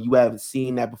you haven't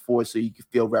seen that before, so you can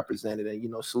feel represented.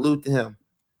 And salute to him.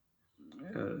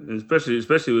 Yeah,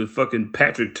 especially when fucking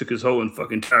Patrick took his whole and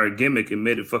fucking entire gimmick and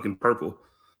made it fucking purple.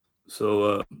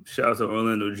 So shout out to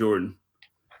Orlando Jordan.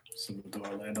 Salute to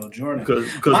Orlando Jordan. Because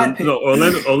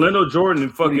Orlando Jordan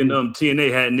and fucking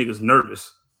TNA had niggas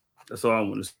nervous. That's all I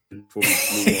want to say before we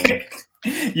move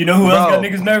on. You know who else got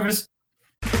niggas nervous?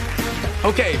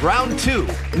 Okay, round 2.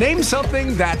 Name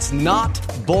something that's not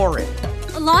boring.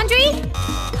 A laundry?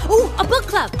 Ooh, a book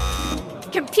club.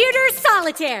 Computer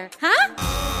solitaire, huh?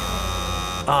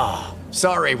 Ah,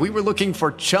 sorry, we were looking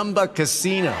for Chumba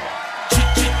Casino.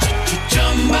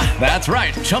 That's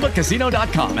right,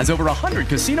 ChumbaCasino.com has over 100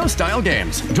 casino-style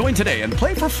games. Join today and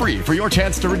play for free for your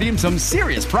chance to redeem some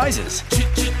serious prizes.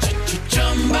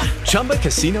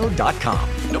 ChumbaCasino.com.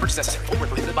 No purchase necessary. Void where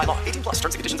prohibited by law. 18+ terms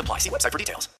and conditions apply. See website for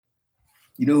details.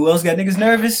 You know who else got niggas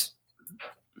nervous?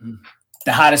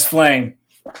 The hottest flame,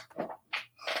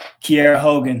 Kiera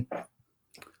Hogan.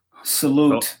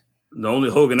 Salute. The only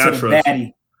Hogan I trust.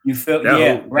 Baddie. You feel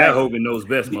that? Right. That Hogan knows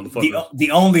best, motherfucker.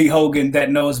 The only Hogan that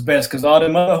knows best, because all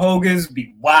them other Hogans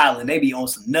be wild and they be on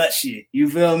some nut shit. You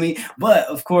feel me? But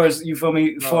of course, you feel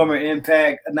me? Former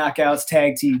Impact Knockouts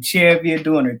Tag Team Champion,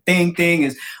 doing her thing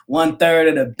is 1/3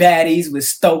 of the baddies with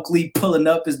Stokely pulling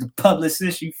up as the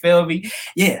publicist. You feel me?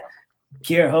 Yeah.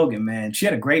 Kiera Hogan, man, she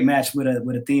had a great match with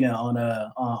Athena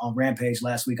on Rampage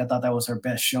last week. I thought that was her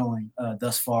best showing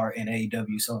thus far in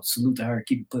AEW. So salute to her.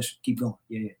 Keep it pushing. Keep going.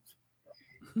 Yeah.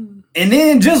 And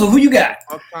then Jizzle, who you got?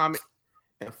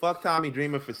 Fuck Tommy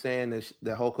Dreamer for saying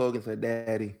that Hulk Hogan's a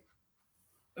daddy.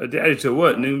 A daddy to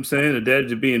what? You know what I'm saying? A daddy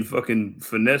to being fucking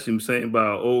finesse. You know what I'm saying? By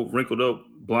an old wrinkled up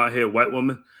blonde haired white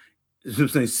woman. You know what I'm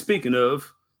saying? Speaking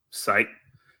of psych,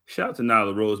 shout out to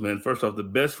Nyla Rose, man. First off, the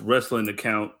best wrestling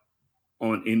account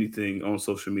on anything on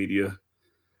social media.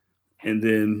 And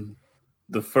then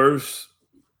the first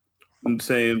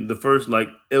like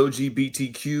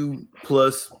LGBTQ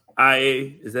plus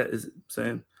IA, is it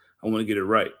saying? I want to get it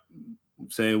right.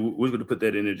 I'm saying we're going to put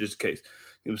that in there just in case.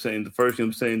 You know what I'm saying? The first, you know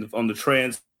what I'm saying, on the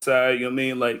trans side, you know what I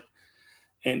mean? Like,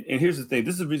 and here's the thing.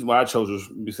 This is the reason why I chose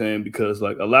to be saying, because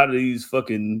like a lot of these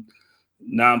fucking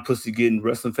non-pussy getting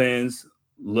wrestling fans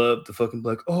love to fucking be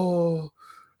like, oh,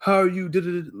 how are you?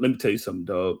 Let me tell you something,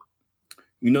 dog.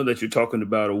 You know that you're talking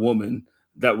about a woman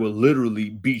that will literally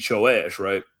beat your ass,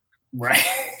 right? Right.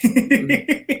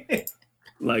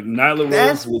 Like Nyla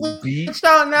Rose will beat.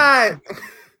 Y'all not.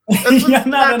 That's Y'all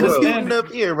not understanding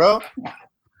up here, bro.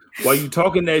 While you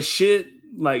talking that shit,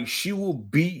 like she will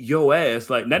beat your ass.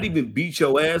 Like not even beat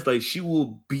your ass. Like she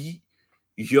will beat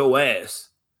your ass.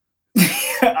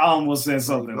 I almost said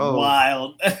something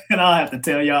wild, and I'll have to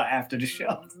tell y'all after the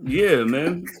show. Yeah,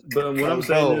 man. But what I'm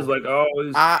saying is, like,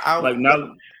 always, like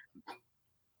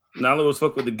Nyla was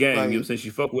fuck with the gang. Like, you know what I'm saying? She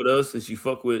fuck with us, and she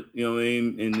fuck with, you know what I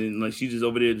mean? And then, like, she's just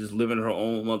over there just living her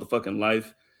own motherfucking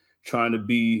life, trying to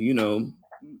be, you know,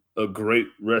 a great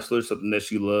wrestler, something that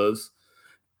she loves,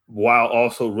 while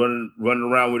also running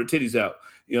around with her titties out.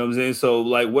 You know what I'm saying? So,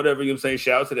 like, whatever, you know what I'm saying?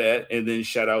 Shout out to that. And then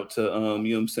shout out to, you know what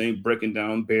I'm saying, breaking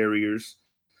down barriers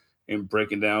and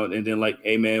breaking down. And then, like,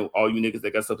 hey, man, all you niggas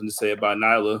that got something to say about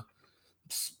Nyla,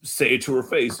 say it to her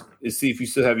face and see if you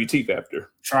still have your teeth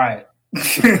after. Try it.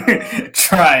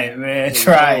 Try it, man.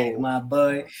 Try it, my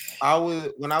boy.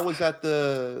 When I was at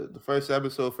the first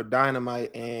episode for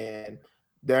Dynamite, and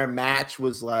their match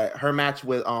was like, her match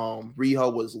with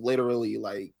Riho was literally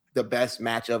like the best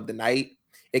match of the night.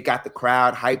 It got the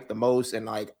crowd hyped the most, and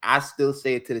like I still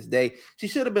say it to this day, she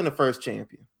should have been the first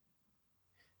champion,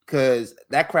 because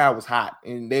that crowd was hot,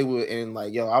 and they were in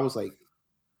like, yo, I was sitting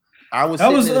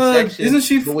in the section, isn't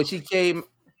she? But when she came,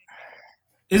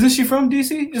 isn't she from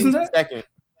DC? Isn't that second?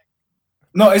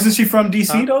 No, isn't she from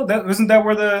DC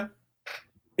though?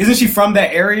 Isn't she from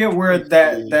that area where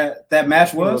that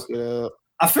match was?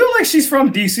 I feel like she's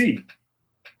from DC.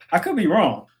 I could be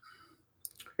wrong.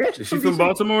 Is she from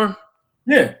Baltimore?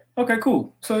 Yeah. Okay,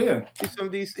 cool. So yeah, she's from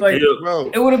DC. Like,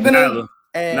 bro, it would have been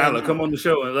Nyla, come on the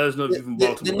show and let us know if you're from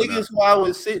Baltimore. The niggas who I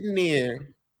was sitting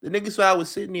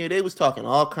there, they was talking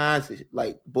all kinds of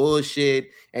like bullshit,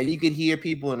 and you could hear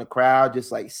people in the crowd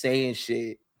just like saying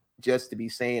shit just to be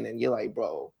saying, and you're like,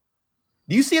 bro,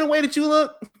 do you see the way that you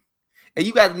look? And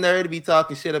you got the nerve to be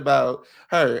talking shit about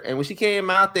her. And when she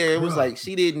came out there, it was like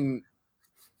she didn't.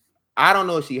 I don't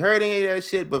know if she heard any of that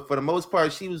shit, but for the most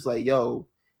part, she was like, yo,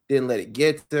 didn't let it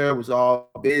get to her. It was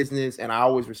all business, and I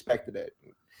always respected that.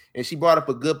 And she brought up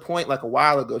a good point like a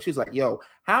while ago. She was like, yo,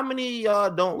 how many of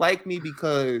y'all don't like me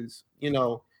because, you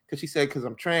know, because she said because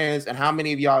I'm trans, and how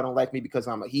many of y'all don't like me because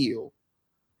I'm a heel?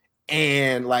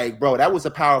 And like, bro, that was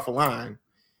a powerful line.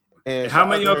 And how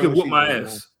many of y'all can whoop my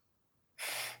ass?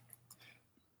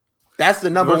 That's the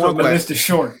number one question. The list is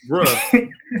short, bro.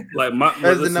 Like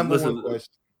that's the number one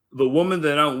question. the woman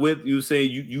that I'm with, you say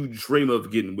you dream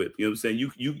of getting with. You know what I'm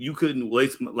saying? You couldn't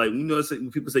lace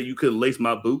when people say you couldn't lace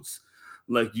my boots.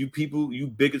 Like you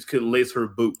bigots couldn't lace her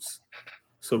boots.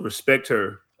 So respect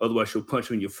her, otherwise she'll punch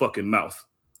you in your fucking mouth.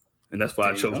 And that's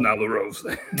why I chose Nyla Rose.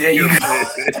 There you go.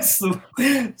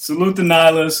 Salute to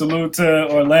Nyla. Salute to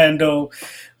Orlando.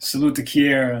 Salute to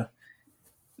Kiera.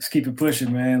 Let's keep it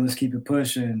pushing, man. Let's keep it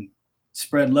pushing.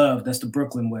 Spread love. That's the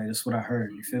Brooklyn way. That's what I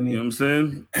heard. You feel me? You know what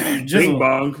I'm saying? Bing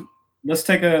bong. Let's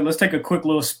take a quick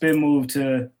little spin move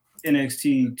to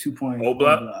NXT 2.0.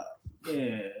 Oblak.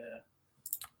 Yeah.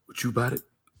 What you about it?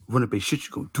 Run up a shit you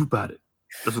gonna do about it.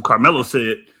 That's what Carmelo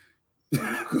said.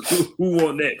 Who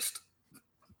want next?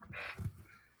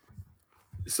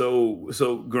 So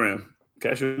Graham, can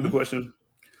I ask you the question?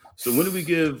 So when do we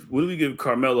give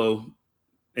Carmelo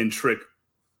and Trick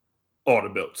all the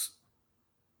belts?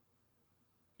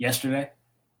 Yesterday.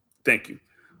 Thank you.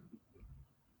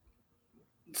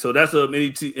 So that's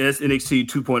NXT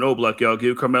 2.0 block, y'all.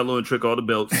 Give Carmelo and Trick all the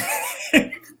belts.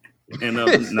 And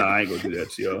I ain't gonna do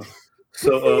that to y'all.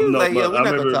 So we're not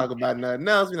gonna talk about nothing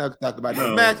else. We're not gonna talk about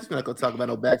no matches. We're not gonna talk about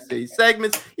no backstage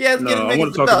segments. Yeah, let's get I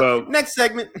want to talk about next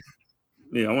segment.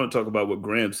 Yeah, I want to talk about what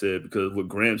Graham said, because what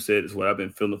Graham said is what I've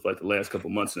been feeling for like the last couple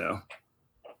months now.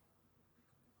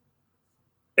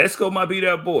 Esco might be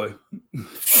that boy.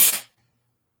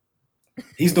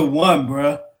 He's the one,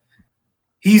 bro.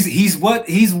 He's what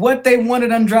they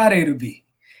wanted Andrade to be.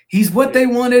 He's what they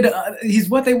wanted. He's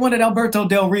what they wanted Alberto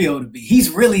Del Rio to be. He's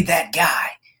really that guy.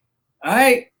 All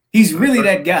right, he's really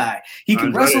that guy. He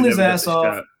can wrestle his ass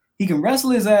off. He can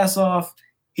wrestle his ass off.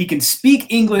 He can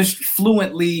speak English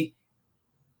fluently.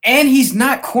 And he's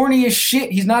not corny as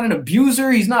shit. He's not an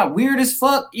abuser. He's not weird as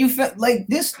fuck. You feel like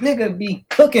this nigga be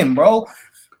cooking, bro.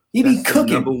 He be cooking.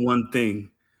 The number one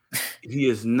thing. He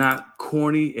is not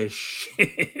corny as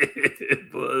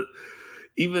shit. But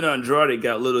even Andrade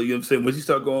got little, you know what I'm saying? Once you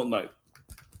start going like,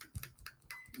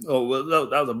 oh, well,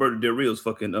 that was Alberto Del Rio's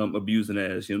fucking abusing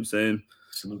ass, you know what I'm saying?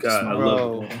 God, I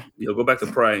love it. Yo, go back to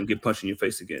Pride and get punched in your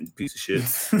face again, piece of shit.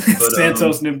 But,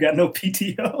 Santos never got no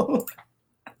PTO.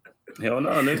 Hell no,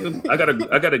 nigga. I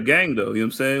got a gang though. You know what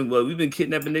I'm saying? Well, we've been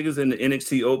kidnapping niggas in the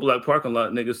NXT Old Block parking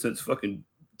lot, niggas, since fucking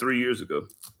 3 years ago.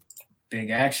 Big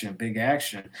action. We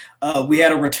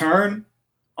had a return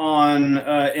on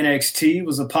NXT. It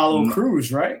was Apollo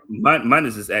Crews, right? Mine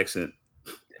is his accent.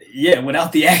 Yeah,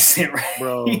 without the accent, right?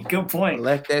 Bro, good point. I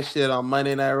left that shit on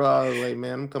Monday Night Raw. I was like,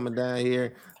 man, I'm coming down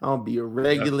here. I'm gonna be a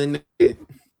regular nigga.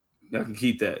 I can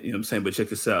keep that. You know what I'm saying? But check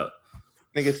this out.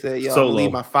 Nigga said, yo, I'm gonna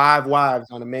leave my 5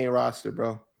 wives on the main roster,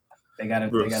 bro. They gotta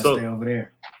stay over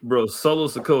there. Bro, Solo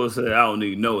Sikoa said, I don't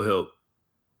need no help.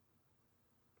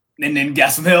 And then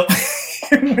got some help.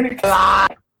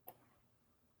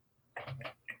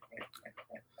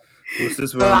 What's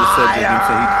this where on the subject?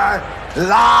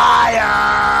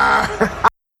 Liar!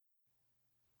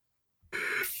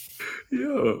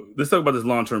 Yo, let's talk about this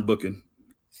long-term booking.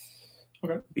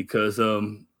 Okay. Because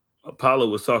Apollo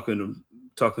was talking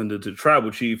to the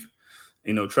Tribal Chief.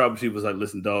 You know, Tribal Chief was like,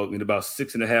 listen, dog, in about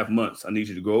 6.5 months, I need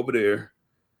you to go over there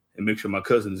and make sure my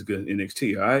cousin is good in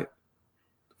NXT, all right?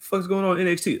 The fuck's going on in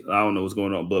NXT? I don't know what's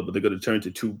going on, but they're going to turn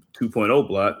to 2.0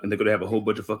 block, and they're going to have a whole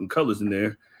bunch of fucking colors in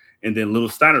there. And then Little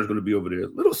Steiner's going to be over there.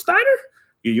 Little Steiner?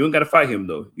 Yeah, you ain't got to fight him,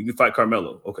 though. You can fight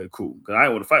Carmelo. Okay, cool. Because I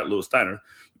don't want to fight Little Steiner.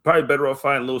 You're probably better off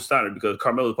fighting Little Steiner because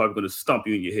Carmelo's probably going to stomp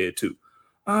you in your head, too.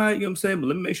 All right, you know what I'm saying? But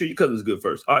let me make sure your cousin's good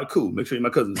first. All right, cool. Make sure my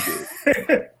cousin's good.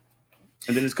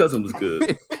 And then his cousin was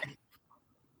good.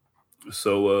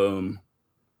 So,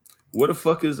 what the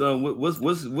fuck is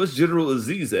what's General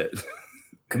Aziz at?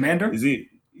 Commander? Is he?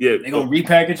 Yeah, they gonna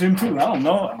repackage him too. I don't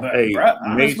know. But hey, bro,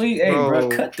 honestly, bro,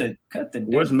 cut the.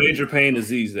 Where's Major Payne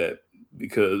Aziz at?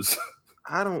 Because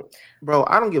I don't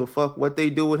give a fuck what they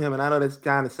do with him, and I know this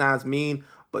kind of sounds mean,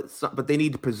 but they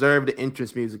need to preserve the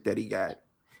entrance music that he got,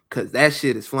 because that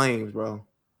shit is flames, bro.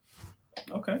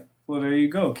 Okay, well there you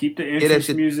go. Keep the entrance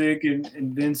music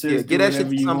and Vince's. Get that shit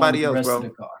to somebody else,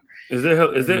 bro. Is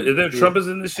there trumpets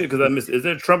in this shit? Because I missed. Is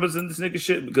there trumpets in this nigga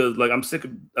shit? Because like I'm sick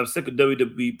of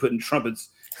WWE putting trumpets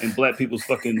in black people's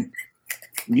fucking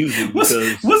music.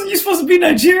 Because wasn't you supposed to be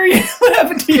Nigerian? What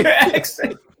happened to your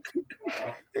accent?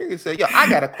 Nigga said, "Yo, I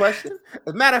got a question.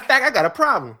 As a matter of fact, I got a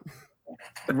problem."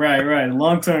 Right.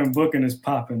 Long-term booking is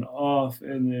popping off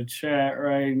in the chat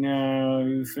right now.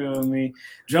 You feel me?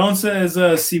 Joan says,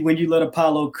 see, when you let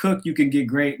Apollo cook, you can get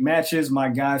great matches. My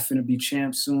guy finna be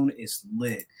champ soon. It's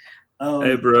lit.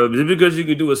 Hey, bro, just because you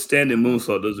can do a standing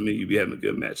moonsault doesn't mean you be having a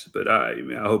good match. But all right,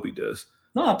 man, I hope he does.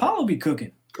 No, Apollo be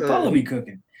cooking. Apollo be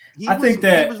cooking. He think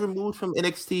was removed from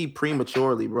NXT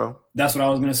prematurely, bro. That's what I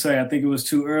was gonna say. I think it was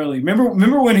too early.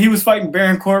 Remember when he was fighting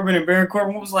Baron Corbin and Baron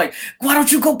Corbin was like, "Why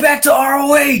don't you go back to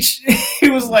ROH?" He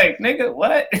was like, "Nigga,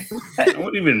 what?" I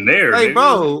wasn't even there, hey,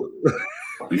 bro.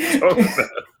 What you talking about?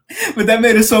 But that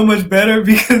made it so much better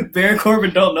because Baron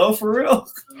Corbin don't know for real.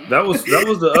 That was the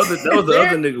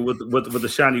other nigga with the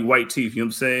shiny white teeth. You know what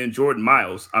I'm saying? Jordan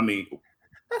Miles. I mean,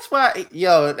 that's why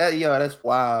that's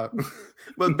wild.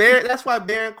 But that's why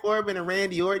Baron Corbin and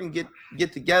Randy Orton get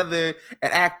together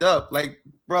and act up. Like,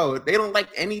 bro, they don't like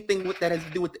anything that has to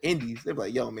do with the indies. They're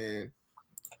like, yo, man,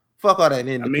 fuck all that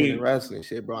independent wrestling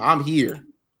shit, bro. I'm here.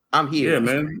 Yeah,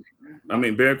 man. I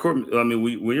mean, Baron Corbin. I mean,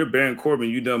 when you're Baron Corbin,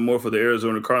 you done more for the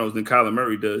Arizona Cardinals than Kyler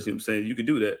Murray does. You know what I'm saying? You could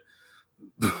do that.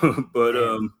 But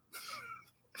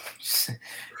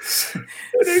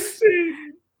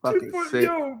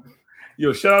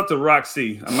yo, shout out to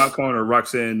Roxy. I'm not calling her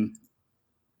Roxanne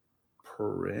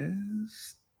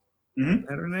Perez. Is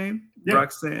that her name? Yeah.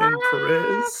 Roxanne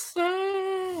Perez.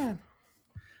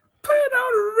 Put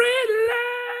on a red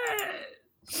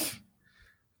light.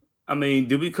 I mean,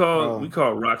 did we call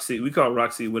Roxy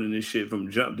winning this shit from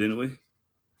jump, didn't we?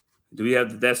 Do we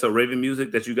have That's So Raven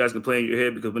music that you guys can play in your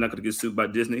head because we're not going to get sued by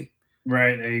Disney?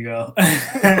 Right, there you go. Play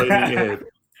it in your head.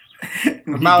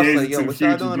 Mouse like, yo, what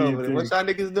y'all doing over there? What y'all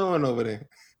niggas doing over there?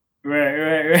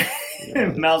 Right.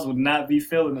 Yeah. Mouse would not be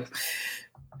feeling it.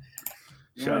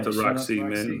 Shout out to Roxy,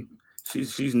 man.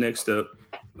 She's next up.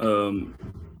 Her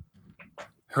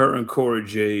and Cora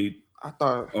Jade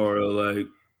are like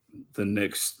the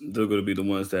next. They're going to be the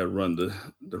ones that run the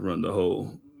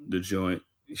joint.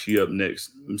 She up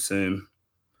next. I'm saying,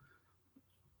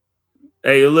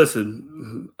 hey,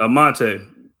 listen, Amante.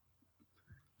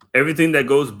 Everything that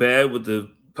goes bad with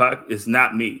the Pac is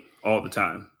not me all the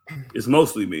time. It's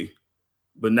mostly me,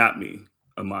 but not me,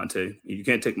 Amante. You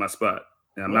can't take my spot.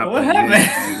 And I'm not. What happened?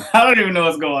 I don't even know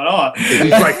what's going on.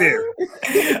 He's right there.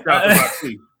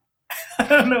 I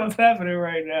don't know what's happening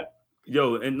right now.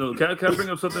 Yo, and no, can I bring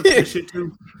up something for this shit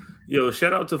too? Yo,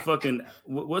 shout out to fucking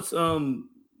what's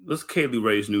Kaylee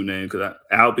Ray's new name? Because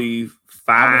Albie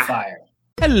Fire.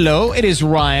 Hello, it is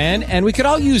Ryan, and we could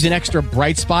all use an extra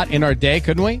bright spot in our day,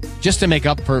 couldn't we? Just to make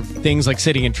up for things like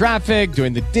sitting in traffic,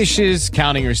 doing the dishes,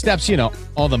 counting your steps,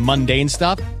 all the mundane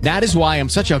stuff. That is why I'm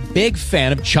such a big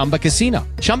fan of Chumba Casino.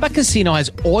 Chumba Casino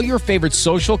has all your favorite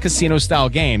social casino-style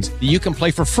games that you can play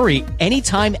for free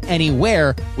anytime,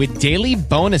 anywhere with daily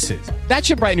bonuses. That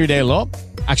should brighten your day a little.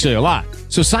 Actually, a lot.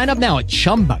 So sign up now at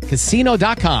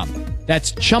ChumbaCasino.com.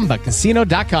 That's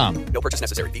ChumbaCasino.com. No purchase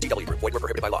necessary. VGW Group. Void where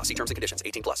prohibited by law. See terms and conditions.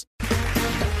 18+.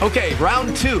 Okay,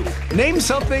 round two. Name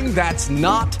something that's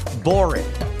not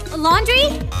boring. A laundry?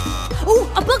 Ooh,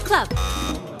 a book club.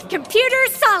 Computer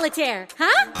solitaire,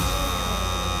 huh?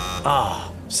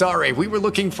 Ah, sorry. We were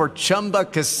looking for Chumba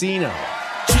Casino.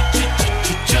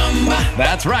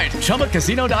 That's right.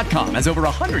 ChumbaCasino.com has over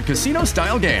 100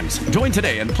 casino-style games. Join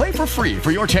today and play for free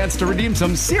for your chance to redeem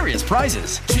some serious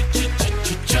prizes.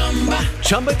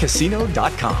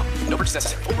 ChumbaCasino.com. No purchase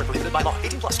necessary. Void where prohibited by law.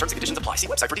 18+. Terms and conditions apply. See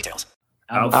website for details.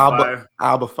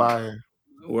 Alba Fire.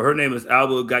 Well, her name is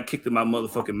Alba. Got kicked in my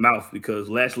motherfucking mouth because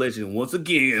Lash Legend once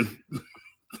again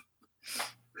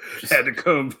had to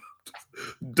come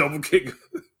double kick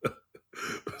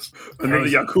another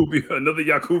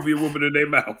Yakubian woman in their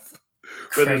mouth.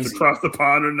 Whether it's across the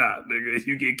pond or not, nigga,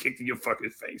 you get kicked in your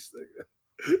fucking face, nigga.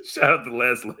 Shout out to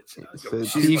Lash Legend.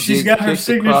 She's got her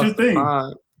signature thing.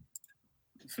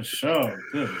 For sure.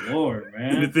 Good Lord,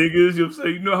 man. And the thing is, you know what I'm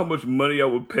saying? You know how much money I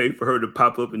would pay for her to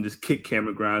pop up and just kick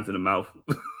Cameron Grimes in the mouth?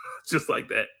 Just like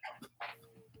that.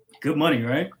 Good money,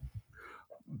 right?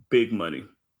 Big money.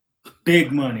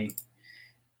 Big money.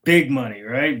 Big money,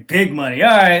 right? Big money.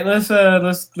 All right, let's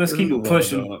keep it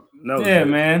pushing.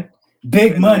 Man.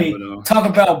 Big money. Talk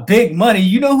about big money.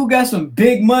 You know who got some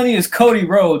big money is Cody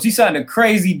Rhodes. He signed a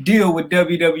crazy deal with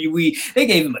WWE. They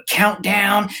gave him a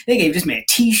countdown. They gave this man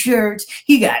t-shirts.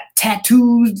 He got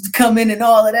tattoos coming and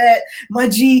all of that. My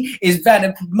G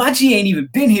ain't even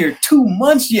been here 2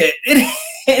 months yet.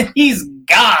 And he's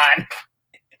gone.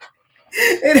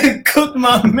 It cooked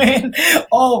my man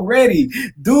already.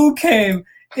 Dude came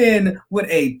in with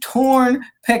a torn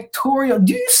pectoral.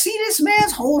 Do you see this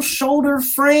man's whole shoulder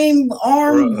frame,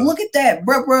 arm? Bruh. Look at that,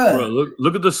 bruh.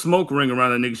 Look at the smoke ring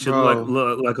around that nigga. Shit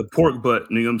like a pork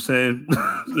butt. You know what I'm saying?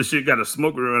 The shit got a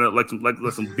smoke ring around it like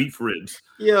some beef ribs.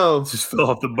 Yo, just fell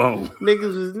off the bone.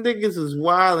 Niggas is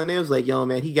wild, and it was like, yo,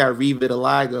 man, he got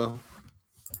revitiligo.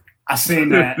 I seen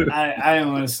that. I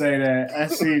didn't want to say that. I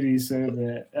seen he said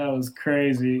that. That was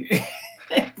crazy.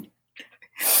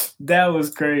 That was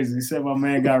crazy. He said my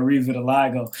man got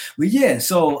revitiligo. But yeah,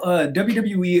 so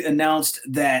WWE announced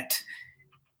that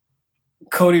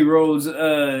Cody Rhodes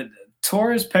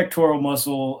tore his pectoral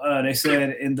muscle. They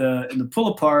said in the pull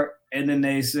apart, and then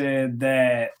they said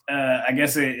that I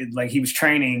guess it like he was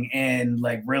training and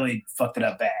like really fucked it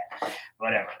up bad.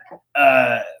 Whatever.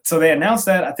 So they announced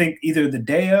that I think either the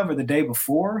day of or the day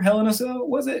before Hell in a Cell,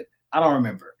 was it? I don't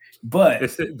remember. But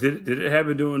did it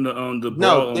happen during the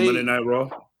brawl on Monday Night Raw?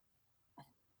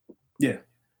 Yeah.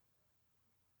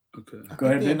 Okay. Go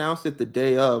ahead. They announced it the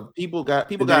day of. People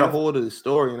got a hold of the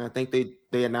story, and I think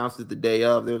they announced it the day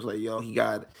of. They was like, "Yo,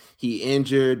 he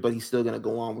injured, but he's still gonna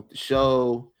go on with the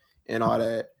show and all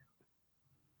that."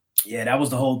 Yeah, that was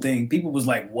the whole thing. People was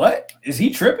like, "What? Is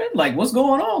he tripping? Like, what's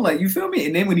going on? Like, you feel me?"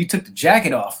 And then when he took the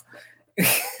jacket off,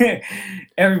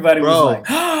 everybody was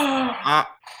like,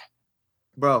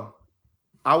 "Bro,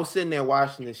 I was sitting there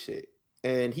watching this shit,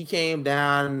 and he came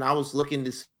down, and I was looking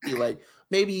to see like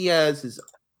maybe he has his."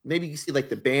 Maybe you can see like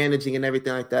the bandaging and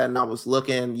everything like that. And I was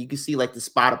looking, you can see like the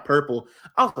spot of purple.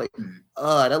 I was like,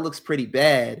 that looks pretty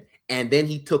bad. And then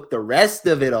he took the rest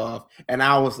of it off. And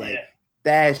I was like,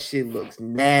 that shit looks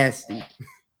nasty.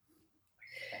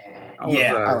 I was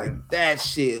like, that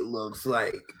shit looks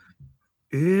like.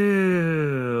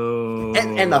 Ew.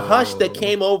 And the hush that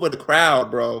came over the crowd,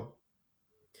 bro.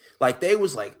 Like they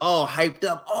was like, oh, hyped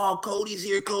up. Oh, Cody's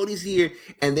here.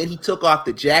 And then he took off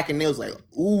the jacket and it was like,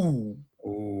 ooh.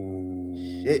 Oh,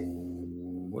 shit.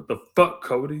 What the fuck,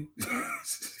 Cody?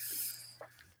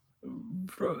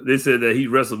 Bro, they said that he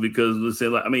wrestled because let's say,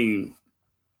 like, I mean,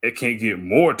 it can't get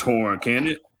more torn, can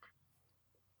it?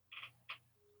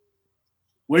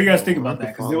 What do you guys think about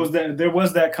that? Because there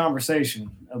was that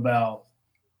conversation about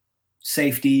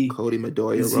safety. Cody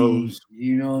Madoya Rose.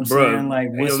 You know what I'm saying? Like,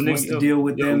 what's the deal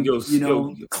with them?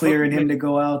 Clearing him to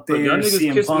go out there. Y'all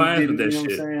niggas kiss my ass with that shit.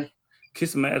 What I'm saying?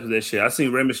 Kiss my ass with that shit. I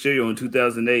seen Rey Mysterio in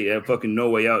 2008 at fucking No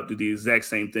Way Out do the exact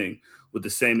same thing with the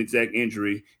same exact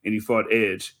injury, and he fought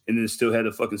Edge, and then still had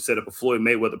to fucking set up a Floyd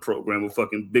Mayweather program with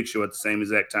fucking Big Show at the same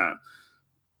exact time.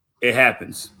 It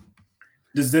happens.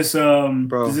 Does this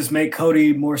make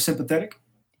Cody more sympathetic?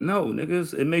 No,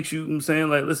 niggas. It makes you, I'm saying,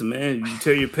 like, listen, man, you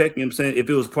tear your pec, you know what I'm saying? If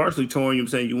it was partially torn, you know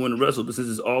what I'm saying, you want to wrestle, but since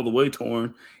it's all the way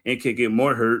torn and can't get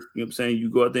more hurt, you know what I'm saying, you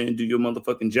go out there and do your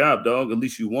motherfucking job, dog. At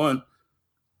least you won.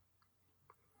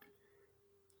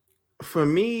 For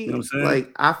me, you know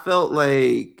like I felt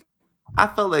like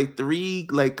three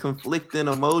like conflicting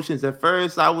emotions. At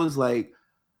first, I was like,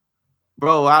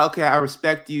 bro, I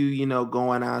respect you, you know,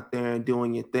 going out there and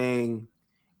doing your thing.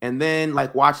 And then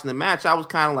like watching the match, I was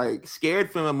kind of like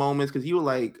scared for the moments because you were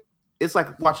like, it's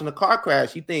like watching a car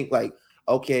crash. You think like,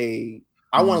 okay,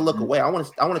 I want to look away. I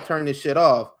want to turn this shit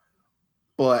off.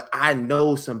 But I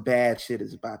know some bad shit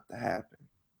is about to happen.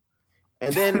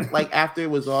 And then, like, after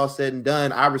it was all said and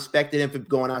done, I respected him for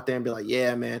going out there and be like,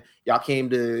 yeah, man, y'all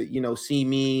came to, you know, see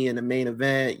me in the main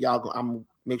event. I'm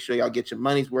make sure y'all get your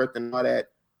money's worth and all that.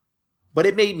 But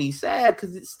it made me sad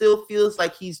because it still feels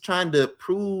like he's trying to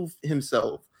prove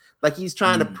himself. Like he's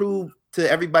trying to prove to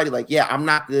everybody, like, yeah, I'm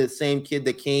not the same kid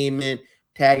that came in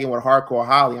tagging with Hardcore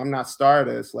Holly. I'm not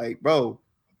Stardust. Like, bro,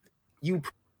 you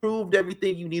proved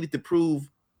everything you needed to prove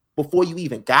before you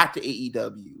even got to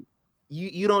AEW.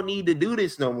 You don't need to do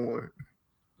this no more.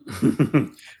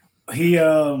 He I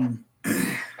don't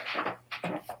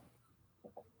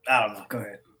know. Go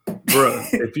ahead, bro.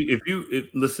 If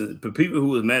listen, for people who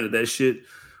was mad at that shit,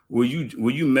 were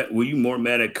you more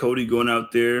mad at Cody going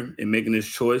out there and making his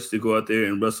choice to go out there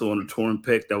and wrestle on a torn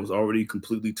pec that was already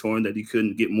completely torn, that he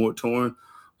couldn't get more torn,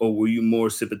 or were you more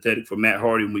sympathetic for Matt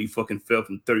Hardy when he fucking fell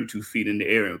from 32 feet in the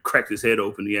air and cracked his head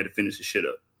open? He had to finish the shit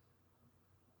up.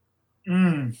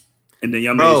 And then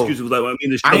y'all made excuses like, well, I mean,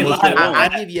 the show was so long. I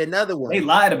give you another one. They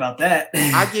lied about that.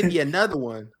 I give you another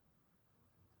one.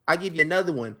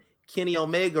 Kenny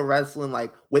Omega wrestling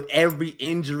like with every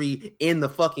injury in the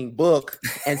fucking book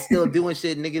and still doing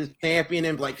shit. Niggas champion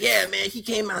and like, yeah, man, he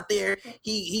came out there.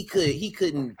 He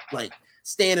couldn't like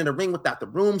stand in the ring without the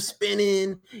room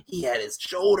spinning. He had his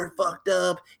shoulder fucked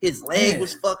up. His leg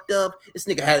was fucked up. This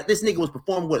nigga was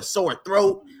performing with a sore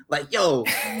throat. Like, yo,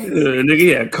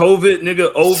 nigga had COVID,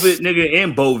 nigga, Ovid, nigga,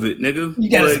 and Bovid, nigga. You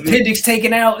got his appendix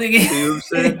taken out, nigga. You know what I'm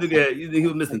saying? Nigga, he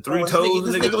was missing 3 toes.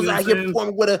 This nigga was out here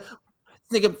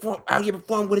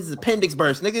performing with his appendix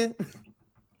burst, nigga.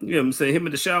 Yeah, I'm saying him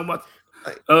and Deshaun Watson.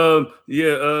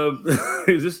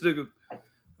 This nigga.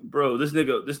 Bro, this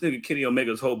nigga Kenny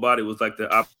Omega's whole body was like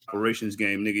the operations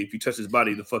game, nigga. If you touch his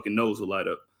body, the fucking nose will light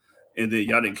up. And then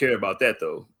y'all didn't care about that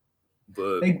though.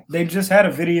 But they just had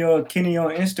a video of Kenny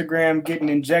on Instagram getting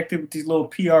injected with these little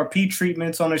PRP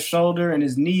treatments on his shoulder and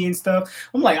his knee and stuff.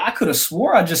 I'm like, I could have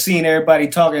swore I just seen everybody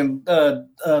talking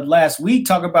last week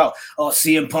talk about, oh,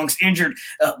 CM Punk's injured,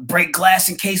 break glass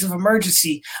in case of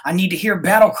emergency. I need to hear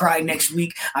Battle Cry next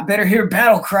week. I better hear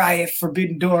Battle Cry at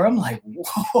Forbidden Door. I'm like,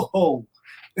 whoa.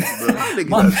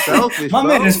 My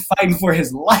man is fighting for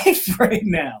his life right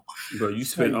now. Bro, you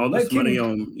spent all this money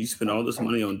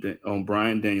on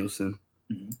Bryan Danielson,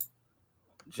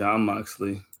 Jon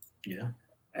Moxley,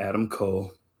 Adam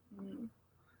Cole. And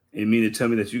you mean to tell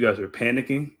me that you guys are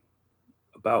panicking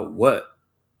about what?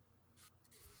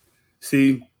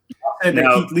 See, I said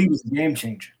that Keith Lee was a game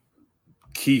changer.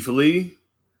 Keith Lee,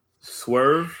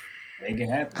 Swerve, make it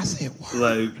happen. I said, wow.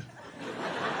 Like.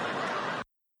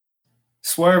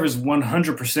 Swerve is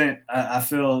 100%, I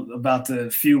feel, about the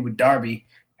feud with Darby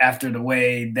after the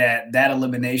way that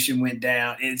elimination went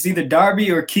down. It's either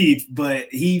Darby or Keith, but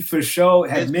he for sure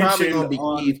had mentioned probably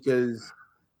gonna be Keith because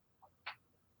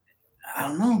I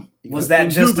don't know. Was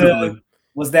that just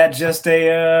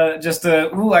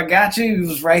a ooh, I got you? He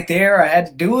was right there. I had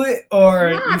to do it,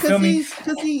 or you feel me?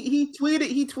 Because he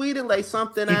tweeted like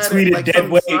something. He tweeted like dead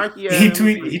weight. He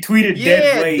tweeted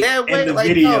dead weight in the like,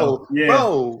 video. No,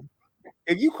 bro.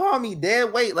 If you call me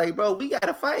dead weight, like, bro, we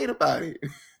gotta fight about it.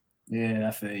 Yeah,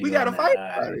 I feel you. We gotta fight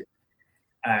about it.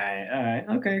 All right.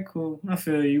 Okay, cool. I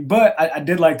feel you. But I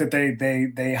did like that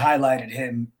they highlighted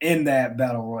him in that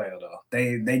battle royal though.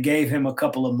 They gave him a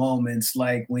couple of moments,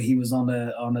 like when he was on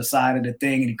the side of the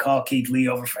thing and he called Keith Lee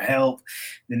over for help.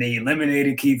 Then they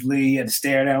eliminated Keith Lee. He had to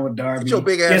stare down with Darby. Get your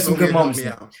big ass some good moments.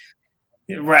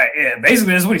 Right, yeah.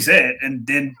 Basically, that's what he said, and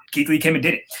then Keith Lee came and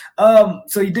did it.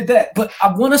 So he did that. But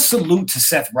I want to salute to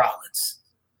Seth Rollins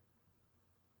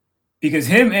because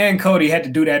him and Cody had to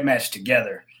do that match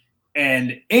together,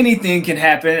 and anything can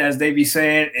happen, as they be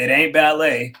saying. It ain't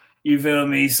ballet. You feel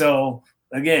me? So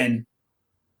again,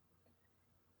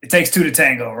 it takes two to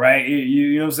tango, right?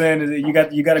 You know what I'm saying?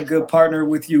 You got a good partner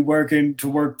with you working to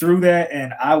work through that,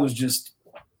 and I was just.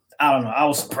 I don't know. I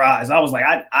was surprised. I was like,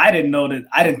 I didn't know that.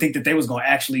 I didn't think that they was going to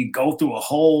actually go through a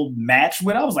whole match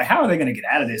with. I was like, how are they going to get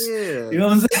out of this? Yeah. You know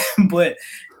what I'm saying? But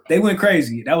they went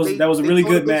crazy. That was a really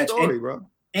good match. Story, bro.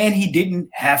 And he didn't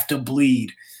have to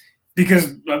bleed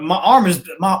because my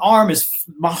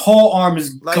whole arm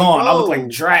is like, gone. Bro, I look like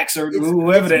Drax or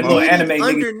whoever that little anime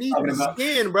underneath talking the about.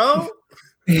 Skin, bro.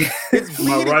 It's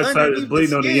my right side is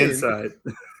bleeding on the inside.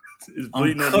 It's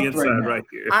bleeding on the inside right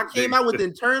here. I came out with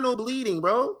internal bleeding,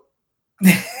 bro.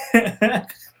 That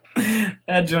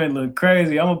joint look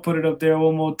crazy. I'm gonna put it up there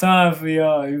one more time for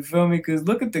y'all. You feel me? Because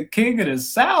look at the King of the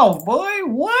South, boy.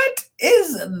 What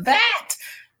is that?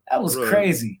 That was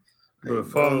crazy. Bro,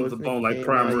 falling off the bone like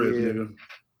prime rib, nigga.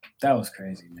 That was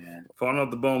crazy, man. Falling off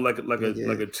the bone like a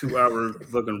 2-hour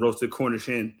fucking roasted Cornish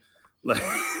hen. Like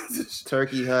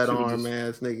turkey head arm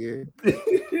ass nigga.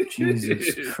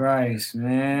 Jesus Christ,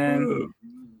 man.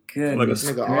 Good. Like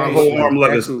a whole arm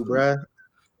like a bruh.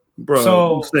 Bro,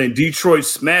 so, I'm saying Detroit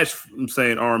smash. I'm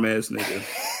saying arm ass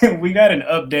nigga. We got an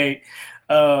update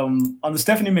on the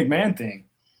Stephanie McMahon thing.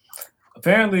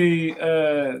 Apparently,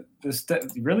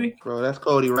 really, bro, that's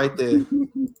Cody right there.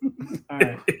 All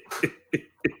right.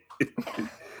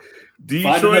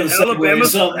 Detroit, Alabama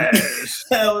smash.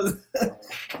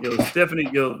 Stephanie,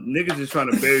 niggas is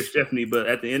trying to bury Stephanie, but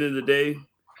at the end of the day,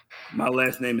 my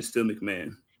last name is still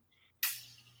McMahon.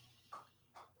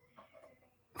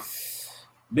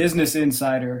 Business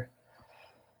Insider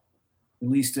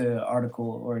released an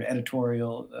article or an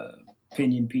editorial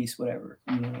opinion piece, whatever.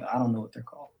 I don't know what they're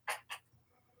called.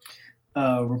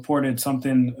 Reported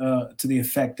something to the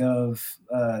effect of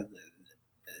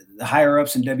the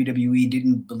higher-ups in WWE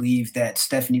didn't believe that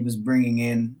Stephanie was bringing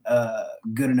in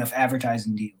good enough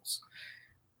advertising deals.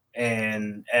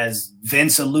 And as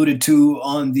Vince alluded to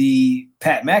on the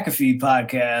Pat McAfee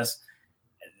podcast,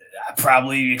 I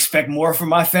probably expect more from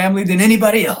my family than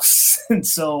anybody else. And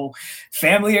so,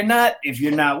 family or not, if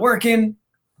you're not working,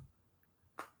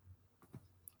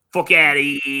 fuck out of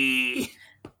here.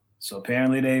 So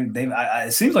apparently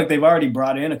it seems like they've already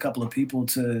brought in a couple of people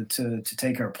to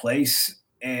take her place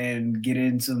and get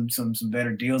in some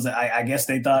better deals. I guess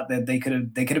they thought that they could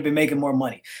have been making more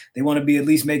money. They want to be at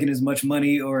least making as much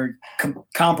money or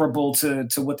comparable to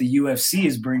what the UFC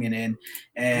is bringing in.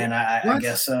 And I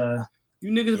guess you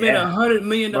niggas made $100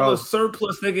 million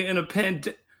surplus, nigga, in a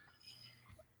pandemic.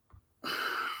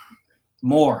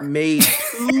 More. Made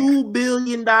 $2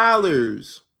 billion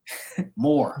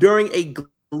more during a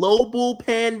global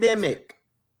pandemic.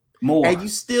 More. And you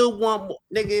still want more,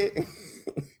 nigga.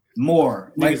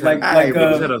 More. You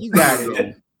got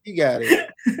it. You got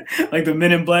it. Like the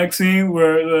Men in Black scene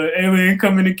where the alien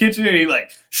come in the kitchen and he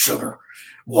like, sugar,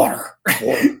 water,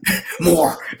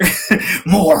 more.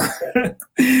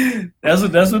 That's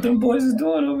what them boys is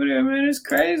doing over there, man. It's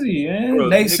crazy, man. Bro,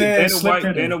 They nigga,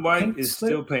 said Dana White is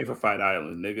still paying for Fight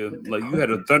Island, nigga. Like you had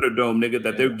a Thunderdome, nigga,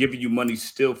 that they're giving you money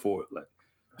still for it. Like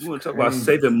you want to talk about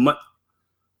saving money?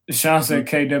 Sean said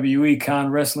KWE, Con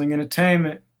Wrestling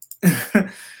Entertainment.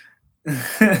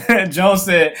 Jones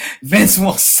said Vince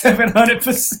wants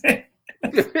 700%.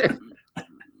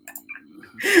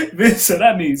 Vince said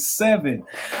I need 7.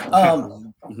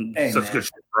 Hey, such good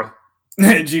shit, bro.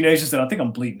 G Nation said I think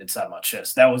I'm bleeding inside my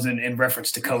chest. That was in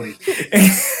reference to Cody.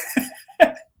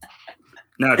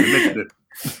 Now you mentioned it.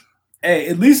 Hey,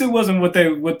 at least it wasn't what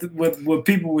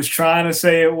people was trying to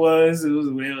say it was. It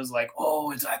was like,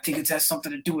 oh, I think it has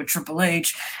something to do with Triple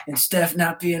H and Steph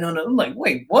not being on it. I'm like,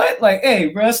 wait, what? Like, hey,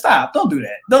 bro, stop! Don't do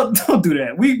that. Don't do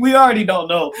that. We already don't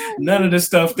know none of the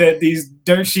stuff that these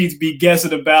dirt sheets be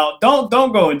guessing about. Don't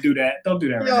go and do that. Don't do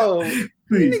that. Yo, right now.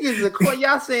 Please. Niggas,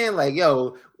 y'all saying like,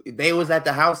 yo, they was at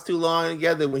the house too long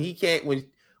together. When he came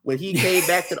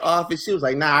back to the office, she was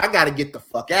like, nah, I gotta get the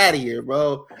fuck out of here,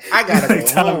 bro. I gotta go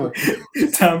home.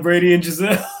 Tom Brady and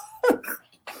Giselle.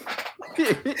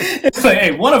 It's like, hey,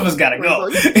 one of us gotta go.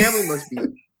 Your family must be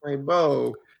like,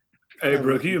 bro. Hey,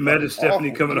 bro, can you imagine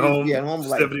Stephanie coming home?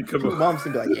 Stephanie coming home. Mom's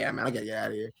gonna be like, yeah, man, I gotta get out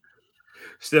of here.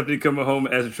 Stephanie coming home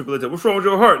as a Triple H. What's wrong with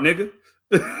your heart, nigga?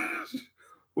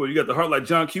 Well, you got the heart like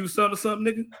John Q's son or something,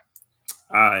 nigga?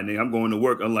 All right, nigga, I'm going to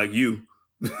work unlike you.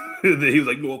 Then he was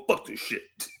like, no, fuck this shit.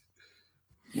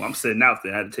 Well, I'm sitting out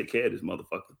there. I had to take care of this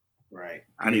motherfucker. Right.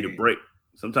 I need a break.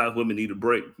 Sometimes women need a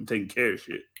break from taking care of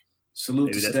shit. Salute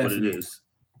Maybe to that's Stephanie. what it is.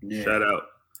 Yeah. Shout out.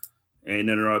 Ain't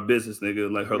none of our business,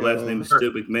 nigga. Like her last name is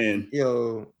still McMahon.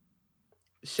 Yo,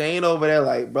 Shane over there,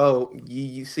 like, bro,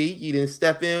 you see, you didn't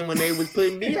step in when they was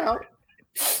putting me out.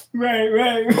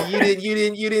 Right.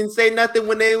 You didn't say nothing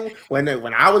when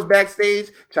I was backstage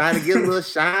trying to get a little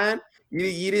shine.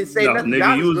 You didn't say nothing.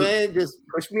 Nigga, You was just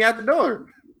push me out the door.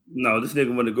 No, this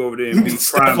nigga wanted to go over there and be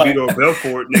Prime Vito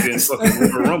Belfort, nigga, and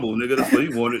fucking Royal Rumble, nigga. That's what he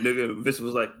wanted, nigga. Vince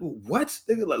was like, what?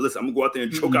 Nigga, like, listen, I'm gonna go out there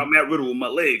and choke out Matt Riddle with my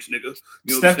legs, nigga.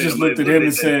 You know Steph just looked at him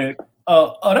and said,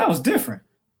 oh, that was different.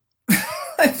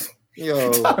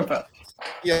 Yo,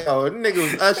 nigga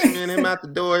was ushering him out the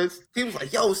doors. He was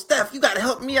like, yo, Steph, you gotta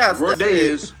help me out. Word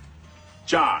is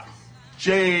Job.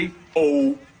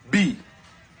 J-O-B.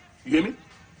 You hear me?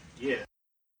 Yeah.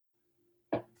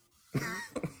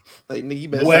 Like, nigga, you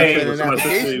better start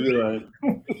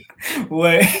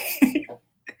Wait,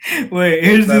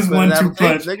 here's this 1-2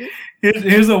 punch.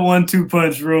 Here's a 1-2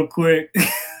 punch real quick.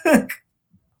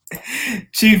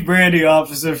 Chief Branding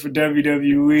Officer for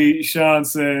WWE, Sean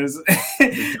says,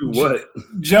 what?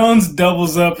 Jones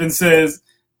doubles up and says,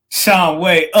 Sean,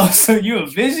 wait, oh, so you a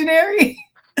visionary?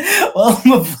 Well,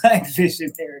 I'm a black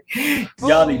visionary.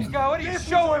 Y'all need. What are you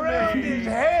showing me?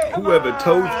 Whoever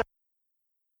told you.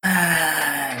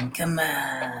 Come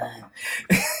on.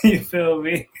 You feel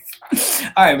me?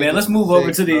 All right, man. Let's move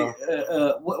over to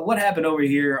the what happened over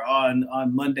here on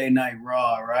Monday Night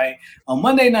Raw, right? On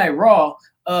Monday Night Raw,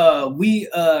 we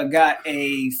got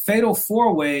a fatal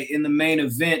 4-way in the main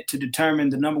event to determine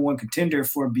the number 1 contender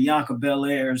for Bianca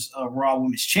Belair's Raw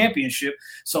Women's Championship.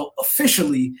 So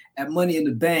officially at Money in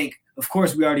the Bank, of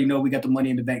course, we already know we got the Money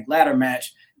in the Bank ladder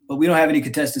match, but we don't have any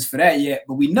contestants for that yet.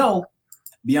 But we know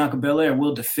Bianca Belair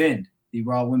will defend the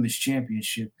Raw Women's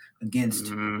Championship against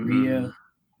Rhea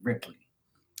Ripley.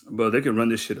 Bro, they can run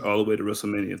this shit all the way to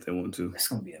WrestleMania if they want to. It's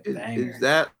gonna be a banger. Is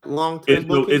that long-term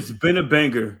booking? It's been a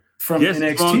banger. From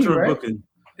NXT, long-term right? booking.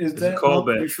 Is it's that a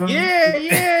callback?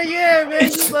 Yeah, man.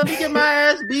 Just let me get my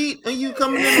ass beat and you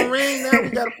coming in the ring. Now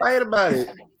we gotta fight about it.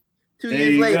 2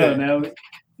 years later.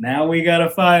 Now we gotta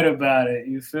fight about it.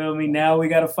 You feel me? Now we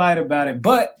gotta fight about it.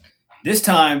 But this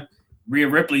time, Rhea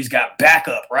Ripley's got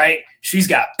backup, right? She's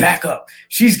got backup.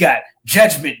 She's got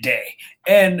Judgment Day.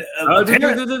 And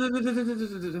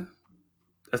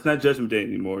that's not Judgment Day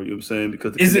anymore, you know what I'm saying?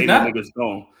 Because the Is it Canadian not? nigga's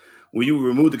gone. When you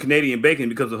remove the Canadian bacon, it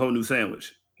becomes a whole new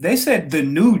sandwich. They said the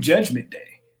new Judgment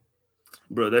Day.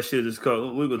 Bro, that shit is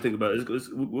called, we're gonna think about it.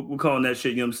 We're calling that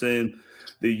shit, you know what I'm saying?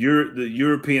 The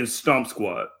European Stomp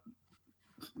Squad.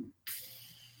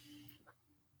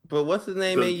 But what's his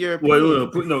name in Europe?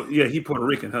 He Puerto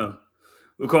Rican, huh?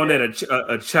 We're calling that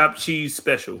a chopped cheese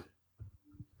special.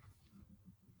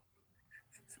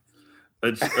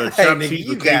 A chopped cheese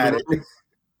with kangaroo.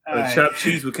 Chopped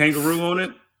cheese with kangaroo on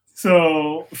it.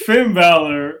 So Finn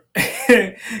Balor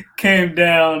came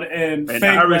down and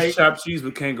Irish chopped cheese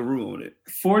with kangaroo on it.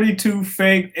 42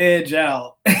 fake Edge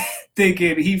out.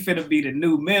 thinking he finna be the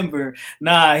new member.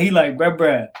 Nah, he like,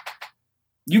 bruh,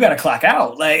 you gotta clock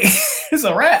out. Like, it's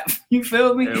a wrap. You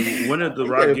feel me? And when did The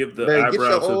Rock give the eyebrow? Get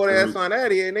your old ass on out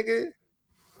of here, nigga.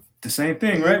 The same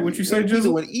thing, right? What you say,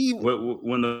 Jizzle?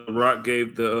 When The Rock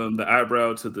gave the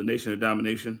eyebrow to the Nation of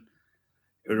Domination,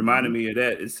 it reminded me of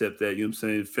that, except that, you know what I'm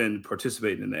saying, Finn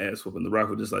participating in the ass whooping. The Rock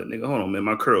was just like, nigga, hold on, man,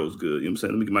 my curl's good. You know what I'm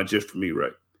saying? Let me get my gist for me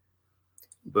right.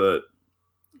 But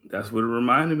that's what it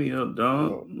reminded me of,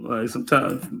 dog. Like,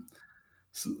 sometimes,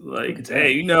 like,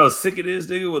 hey, you know how sick it is,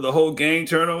 nigga, with the whole gang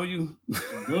turn on you?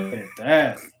 Look at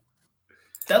that.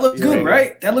 That looks good,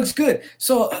 right? That looks good.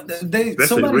 So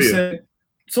somebody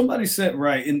said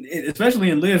right, and especially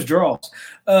in Liv's draws.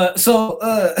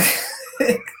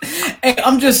 Hey,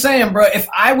 I'm just saying, bro, if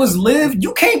I was Liv,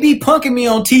 you can't be punking me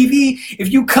on TV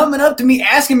if you coming up to me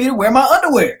asking me to wear my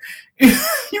underwear.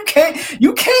 You can't,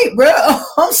 bro.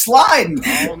 I'm sliding.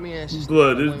 Oh, man.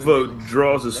 Blood, this fuck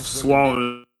draws is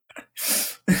swollen.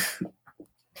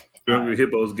 Remember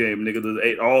Hippo's game, nigga, that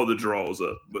ate all the draws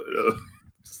up. But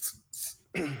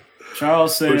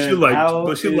Charles said, she like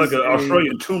an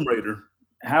Australian Tomb Raider.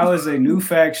 How is a new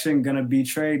faction gonna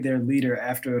betray their leader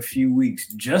after a few weeks,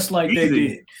 just like they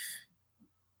did?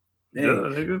 Hey.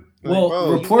 Nigga. Well,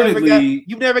 bro, reportedly,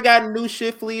 you've never got a new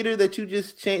shift leader that you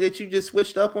just changed, that you just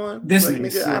switched up on. This like,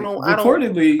 nigga,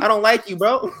 I don't like you,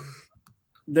 bro.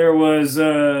 There was,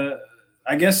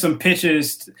 I guess, some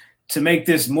pitches to make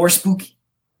this more spooky,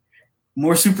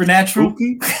 more supernatural,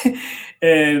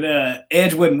 and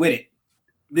Edge wasn't with it.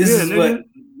 This is what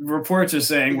reports are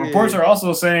saying. Yeah. Reports are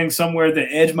also saying somewhere that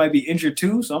Edge might be injured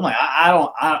too. So I'm like,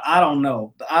 I don't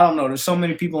know. There's so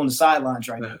many people on the sidelines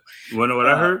right now. You wanna know what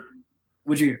I heard?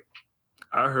 What'd you hear?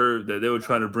 I heard that they were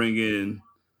trying to bring in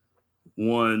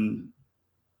one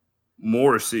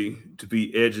Morrissey to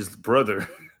be Edge's brother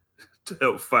to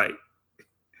help fight.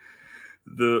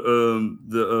 Wait,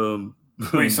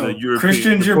 so the European,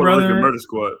 Christian's your brother, Murder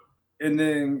Squad, and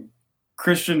then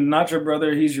Christian not your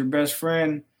brother, he's your best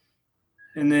friend,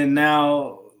 and then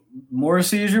now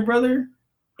Morrissey is your brother.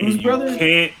 Who's brother?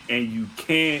 You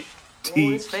can't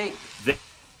teach fake. That.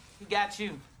 He got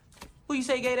you. Who you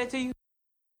say gave that to you?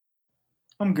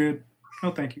 I'm good.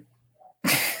 No, thank you.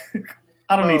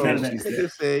 I don't need none of that.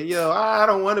 Nigga said, yo, I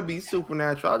don't want to be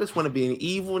supernatural. I just want to be an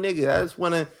evil nigga. I just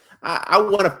want to. I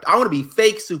want to be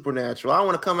fake supernatural. I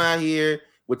want to come out here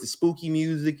with the spooky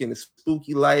music and the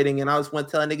spooky lighting, and I just want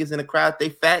to tell niggas in the crowd they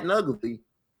fat and ugly.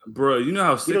 Bro, you know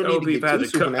how sick I would be if I had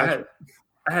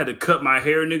to cut my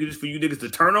hair, nigga, just for you niggas to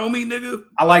turn on me, nigga.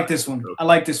 I like this one.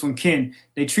 Ken.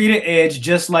 They treated Edge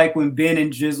just like when Ben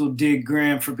and Jizzle did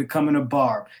Graham for becoming a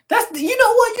barb. You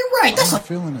know what? You're right. I'm not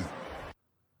feeling it.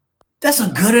 That's a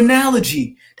good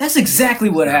analogy. That's exactly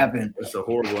what happened. That's a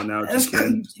horrible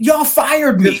analogy. Y'all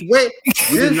fired me. Just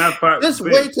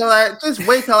wait till I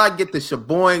get the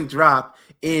shaboing drop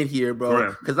in here,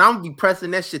 bro. Because I'm gonna be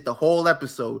pressing that shit the whole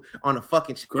episode on a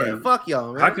fucking screen. Fuck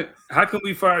y'all, man. How can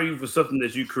we fire you for something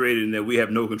that you created and that we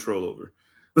have no control over?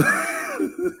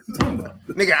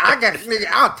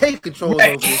 I'll take control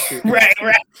over this shit. Right.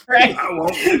 I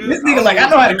won't, this nigga I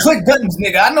know how to click buttons,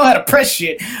 nigga. I know how to press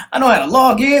shit. I know how to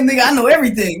log in, nigga. I know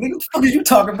everything. Nigga, what the fuck is you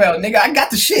talking about, nigga? I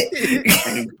got the shit.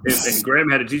 and Graham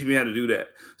had to teach me how to do that.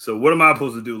 So what am I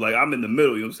supposed to do? Like, I'm in the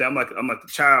middle, you know what I'm saying? I'm like the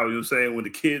child, you know what I'm saying? When the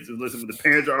kids are listening, when the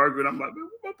parents are arguing, I'm like, man,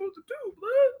 what am I supposed to do,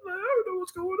 blood? Like, I don't know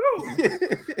what's going on.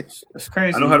 That's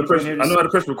crazy. I know how to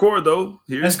press record though.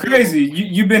 That's crazy.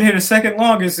 You've been here the second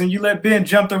longest, and you let Ben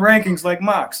jump the rankings like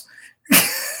Mox.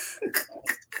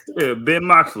 Yeah, Ben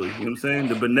Moxley. You know what I'm saying?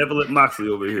 The benevolent Moxley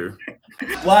over here.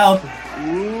 Wild.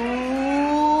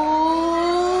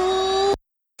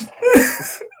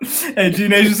 Hey, G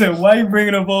Nation said, "Why you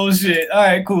bringing up old shit?" All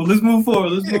right, cool. Let's move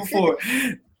forward.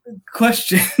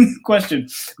 Question.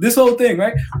 This whole thing,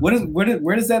 right?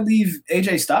 Where does that leave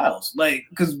AJ Styles? Like,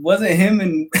 because wasn't him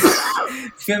and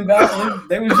Finn Balor,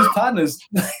 they were just partners.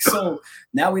 Like, so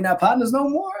now we're not partners no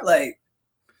more. Like,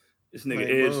 this nigga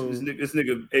Edge, this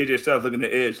nigga AJ Styles looking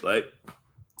at Edge like,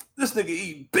 this nigga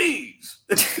eat bees.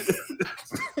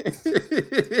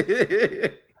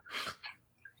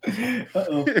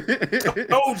 Uh-oh.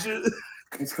 Told you.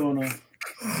 What's going on?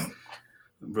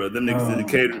 Bro, them niggas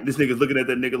indicated. This nigga's looking at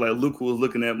that nigga like Luke was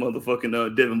looking at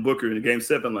motherfucking Devin Booker in Game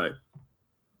 7. Like,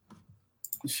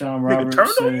 Sean Roberts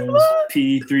says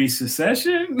P3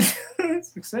 Succession.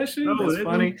 Succession. No, that's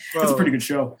funny. Bro, that's a pretty good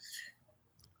show.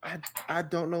 I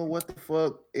don't know what the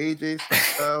fuck AJ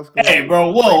Styles. Hey,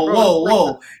 bro,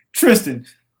 whoa. Tristan.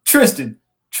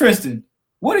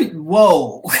 What are you?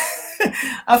 Whoa.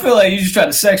 I feel like you just try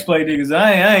to sex play niggas.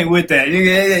 I ain't with that.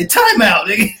 Nigga, time out,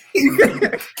 nigga. Hey,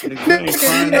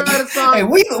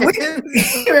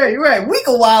 you're right. We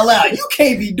can wild out. You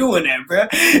can't be doing that, bro.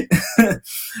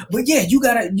 But yeah, you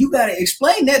gotta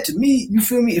explain that to me. You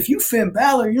feel me? If you Finn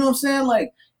Balor, you know what I'm saying?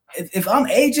 Like, if I'm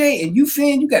AJ and you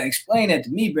Finn, you gotta explain that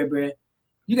to me, bro.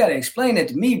 You gotta explain that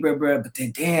to me, bro. But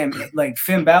then, damn, like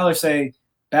Finn Balor say,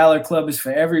 Balor Club is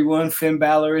for everyone. Finn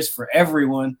Balor is for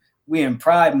everyone. We in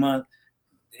Pride Month.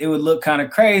 It would look kind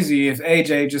of crazy if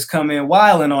AJ just come in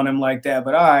wilding on him like that.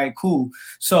 But all right, cool.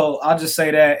 So I'll just say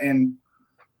that. And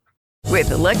with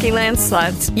the Lucky Land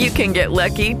Slots, you can get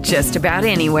lucky just about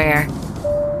anywhere.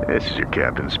 This is your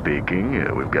captain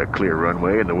speaking. We've got clear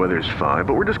runway and the weather's fine,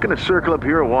 but we're just going to circle up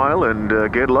here a while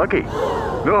and get lucky.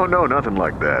 No, nothing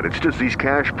like that. It's just these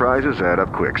cash prizes add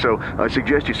up quick. So I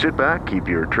suggest you sit back, keep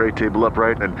your tray table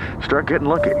upright, and start getting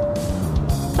lucky.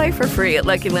 Play for free at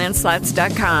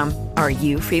LuckyLandSlots.com. Are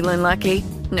you feeling lucky?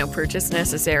 No purchase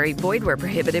necessary. Void where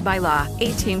prohibited by law.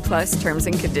 18+ terms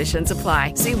and conditions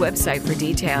apply. See website for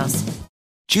details.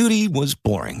 Judy was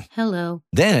boring. Hello.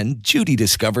 Then Judy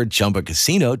discovered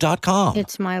ChumbaCasino.com.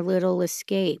 It's my little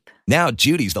escape. Now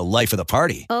Judy's the life of the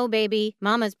party. Oh, baby,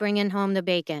 mama's bringing home the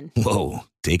bacon. Whoa,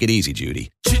 take it easy,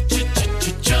 Judy.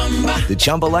 The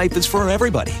Chumba life is for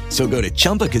everybody. So go to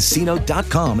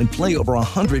ChumbaCasino.com and play over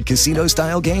 100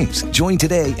 casino-style games. Join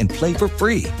today and play for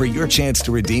free for your chance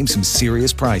to redeem some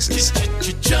serious prizes.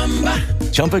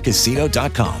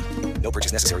 ChumbaCasino.com. No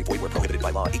purchase necessary. Void where prohibited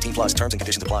by law. 18+ terms and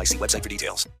conditions apply. See website for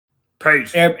details.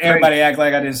 Page. Everybody act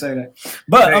like I didn't say that.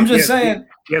 But Page, I'm just saying.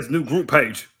 He has a new group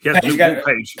page. Page.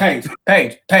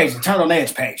 Turtle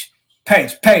Edge page.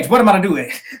 Page. What am I to do with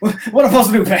it? What am I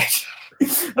supposed to do, Page?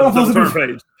 What am I supposed to do?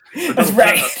 Page. That's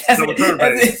right.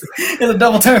 It's a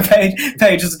double turn page.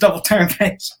 Page is a double turn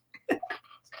page.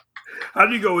 How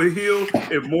do you go with heel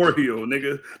and more heel,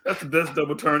 nigga? That's the best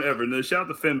double turn ever. And then shout out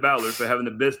to Finn Balor for having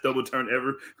the best double turn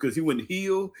ever because he went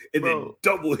heel and then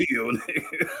double heel,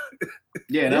 nigga.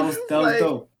 Yeah, that was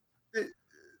dope.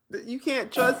 You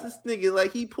can't trust this nigga.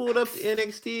 Like, he pulled up to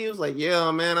NXT. He was like, "Yeah,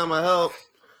 man, I'ma help.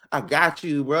 I got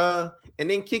you, bro." And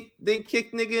then kick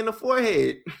nigga in the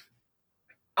forehead.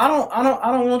 I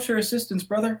don't want your assistance,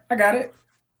 brother. I got it.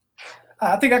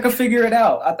 I think I can figure it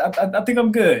out. I think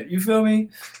I'm good. You feel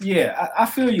me? Yeah, I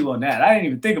feel you on that. I didn't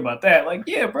even think about that. Like,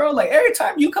 yeah, bro. Like, every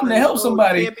time you come to help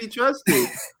somebody, can't be trusted.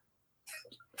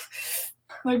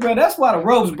 Like, bro, that's why the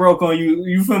ropes broke on you.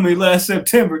 You feel me? Last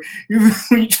September, when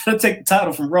you try to take the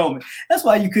title from Roman. That's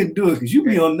why you couldn't do it, because you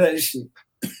be on that shit.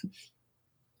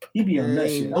 You be on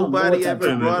that shit. Nobody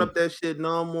ever brought up that shit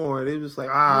no more. They was like,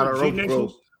 the rope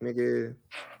broke, nigga.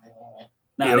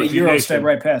 Nah, the Euro step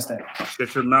right past that.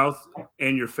 Shut your mouth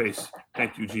and your face.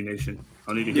 Thank you, G Nation.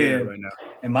 I need to hear it right now.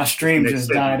 And my stream just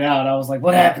died out. I was like,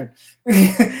 what happened?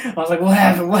 I was like, what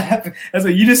happened? What happened? I was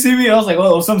like, you just see me? I was like,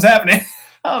 oh, something's happening.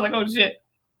 I was like, oh, shit.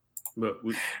 But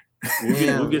we'll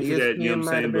get to that, you know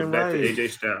what I'm saying? But back to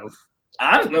AJ Styles.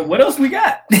 I don't know. What else we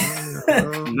got?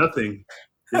 Nothing.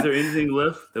 Is there anything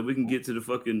left that we can get to the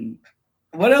fucking...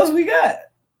 What else we got?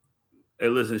 Hey,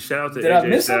 listen, shout out to Did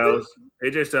AJ Styles.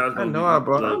 AJ Styles. I know,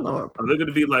 bro. Are they going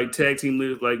to be like tag team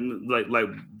leaders, like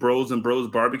Bros and Bros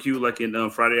Barbecue, like in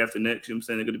Friday After Next? You know what I'm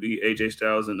saying? They're going to be AJ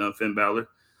Styles and Finn Balor.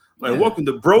 Like, welcome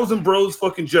to Bros and Bros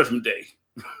fucking Judgment Day.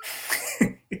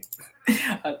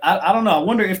 I don't know. I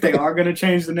wonder if they are going to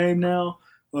change the name now,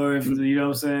 or if, you know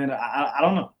what I'm saying? I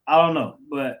don't know. I don't know.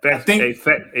 But I think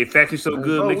a faction so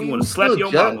good make you want to slap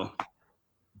your mama.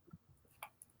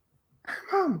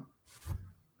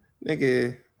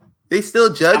 Nigga, they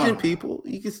still judging people.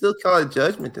 You can still call it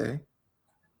Judgment Day.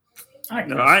 I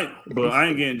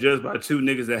ain't getting judged by two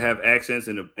niggas that have accents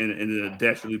and a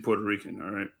dastardly Puerto Rican. All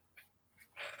right.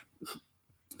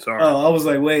 Sorry. Oh, I was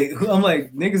like, wait. I'm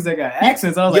like, niggas that got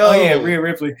accents. I was like, oh yeah, Rhea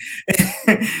Ripley.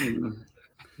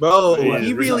 Bro,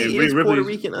 he really is Puerto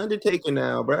Rican Undertaker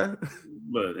now, bro.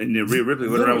 But and then Rhea Ripley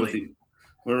went around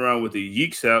with the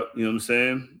yeeks out. You know what I'm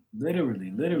saying?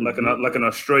 Literally, like an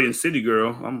Australian city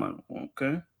girl. I'm like,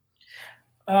 okay.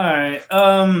 All right.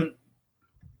 I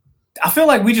feel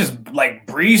like we just like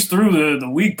breezed through the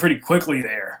week pretty quickly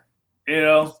there. You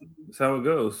know, that's how it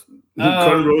goes.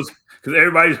 Because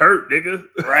everybody's hurt, nigga.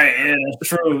 Right? Yeah, that's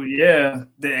true. Yeah,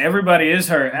 everybody is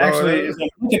hurt. Actually, if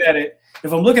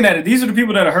I'm looking at it, these are the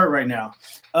people that are hurt right now.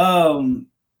 All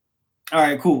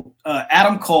right, cool.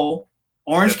 Adam Cole,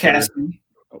 Orange Cassidy,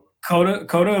 Kota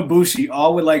Ibushi,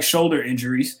 all with like shoulder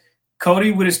injuries.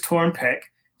 Cody with his torn pec.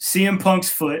 CM Punk's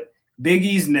foot. Big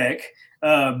E's neck.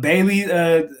 Bailey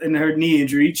and her knee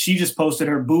injury. She just posted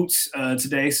her boots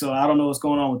today, so I don't know what's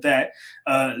going on with that.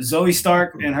 Zoe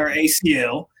Stark and her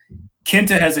ACL.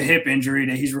 Kenta has a hip injury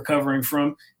that he's recovering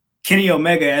from. Kenny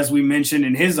Omega, as we mentioned,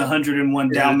 in his 101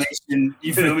 Dalmatian,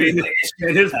 you feel me?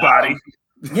 In his body.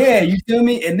 Yeah, you feel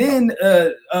me? And then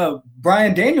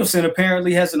Bryan Danielson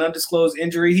apparently has an undisclosed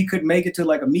injury. He couldn't make it to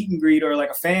like a meet and greet or like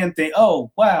a fan thing.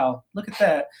 Oh, wow. Look at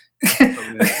that.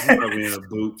 Probably in a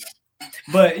boot.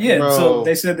 But yeah, so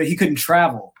they said that he couldn't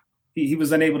travel. He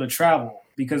was unable to travel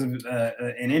because of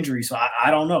an injury. So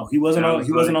I don't know. He wasn't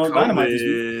on Dynamite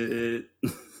this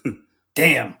week.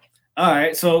 Damn. All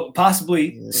right. So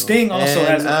possibly Sting also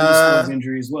has an undisclosed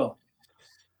injury as well.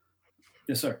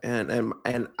 Yes, sir. And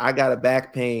I got a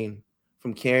back pain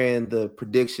from carrying the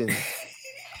predictions.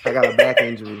 I got a back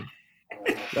injury.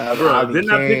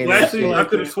 Didn't I pick Lashley? I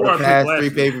could have swore I picked Lashley.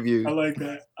 3 pay-per-views. I like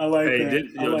that.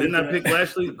 Didn't I pick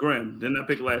Lashley? Graham, didn't I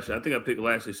pick Lashley? I think I picked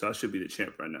Lashley, so I should be the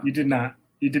champ right now. You did not. Are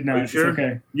you sure? It's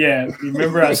okay. Yeah.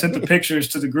 Remember, I sent the pictures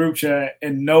to the group chat,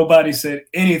 and nobody said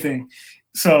anything.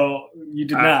 So you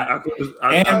did not.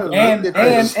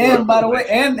 And by the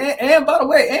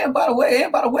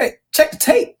way, check the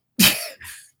tape.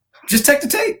 Just check the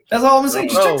tape. That's all I'm saying.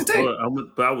 Just check the tape.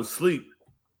 But I was asleep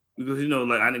because I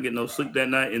didn't get no sleep that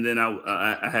night, and then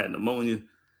I had pneumonia,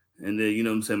 and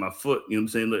then my foot.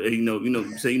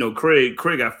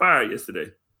 Craig got fired yesterday.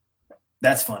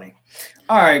 That's funny.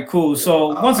 All right, cool. So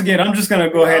once again, I'm just gonna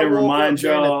go ahead and remind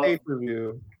y'all.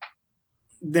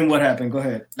 Then what happened? Go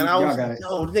ahead. And I was like,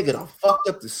 no, nigga done fucked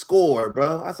up the score,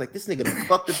 bro. I was like, this nigga done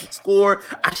fucked up the score.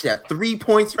 I should have 3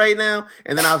 points right now.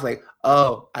 And then I was like,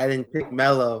 oh, I didn't pick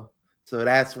Melo. So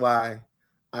that's why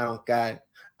I don't got it.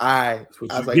 I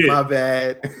was like, my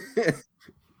bad.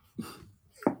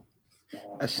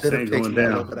 I should have picked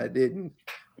Melo, but I didn't.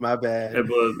 My bad. Yeah,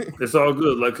 but it's all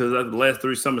good. Like, because the last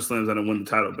 3 SummerSlams, I didn't win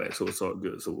the title back. So it's all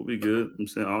good. So we'll be good. I'm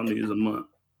saying all I need is a month.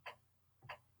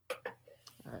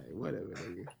 All right, whatever,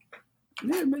 nigga.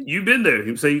 Yeah, man, you've been there.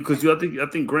 You say because I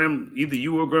think Graham, either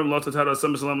you or Graham lost the title at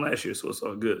SummerSlam last year, so it's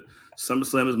all good.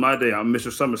 SummerSlam is my day. I'm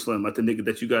Mr. SummerSlam, like the nigga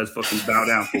that you guys fucking bow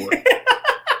down for.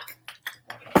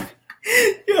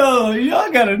 Yo,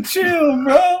 y'all gotta chill,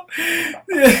 bro.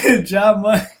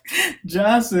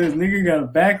 John says nigga got a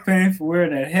back pain for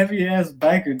wearing that heavy ass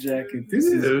biker jacket. This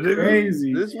is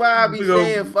crazy. This is why I be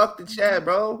saying fuck the chat,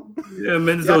 bro. Yeah,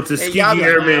 man, this old Tuskegee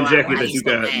Airman jacket that you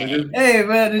got, nigga. Hey,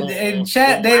 man, in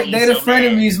chat, they the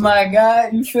frenemies, my guy.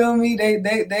 You feel me?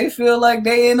 They feel like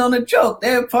they in on a joke.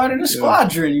 They're part of the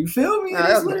squadron. You feel me?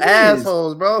 That's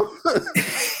assholes, bro.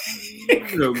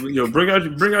 Bring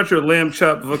out your lamb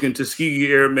chop fucking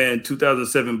Tuskegee Airman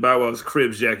 2007 Bow Wow's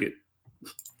Cribs jacket.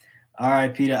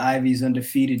 R.I.P. to Ivy's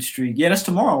undefeated streak. Yeah, that's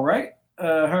tomorrow, right?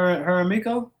 Her and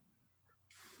Miko?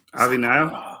 Ivy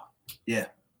now? Yeah.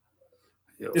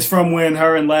 Yo. It's from when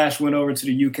her and Lash went over to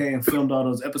the UK and filmed all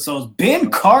those episodes.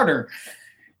 Ben Carter,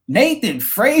 Nathan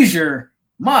Frazier,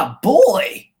 my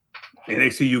boy.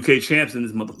 NXT UK champs in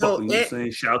this motherfucker. You know what I'm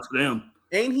saying? Shout out to them.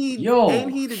 Ain't he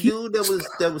the dude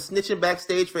that was snitching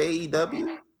backstage for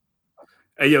AEW?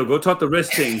 Hey, yo, go talk to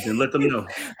Rest Teams and let them know.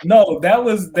 No,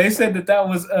 they said that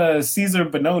was Caesar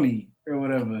Bononi or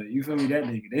whatever. You feel me? That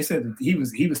nigga. They said that he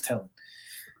was telling.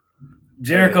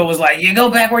 Jericho was like, you go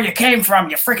back where you came from,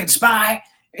 you freaking spy.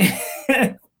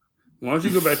 Why don't you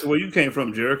go back to where you came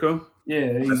from, Jericho?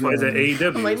 Yeah. That's why he's at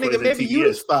AEW. I'm like, nigga, maybe you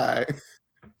a spy.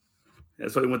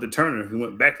 That's why he went to Turner. He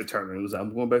went back to Turner. He was like,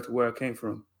 I'm going back to where I came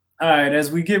from. All right, as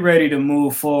we get ready to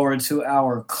move forward to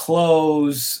our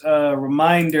close,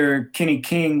 reminder, Kenny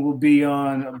King will be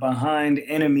on Behind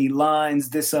Enemy Lines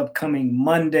this upcoming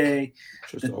Monday,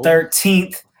 the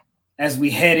 13th, as we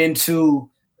head into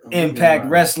Impact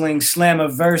Wrestling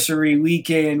Slammiversary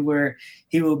weekend, where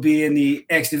he will be in the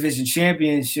X Division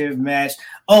Championship match,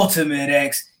 Ultimate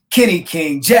X, Kenny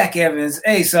King, Jack Evans,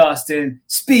 Ace Austin,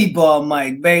 Speedball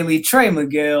Mike Bailey, Trey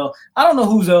Miguel. I don't know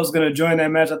who's else going to join that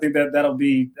match. I think that'll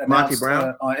be Monty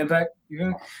Brown on Impact.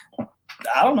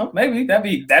 I don't know. Maybe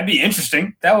that'd be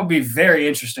interesting. That would be very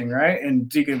interesting, right? And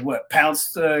you could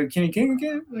pounce Kenny King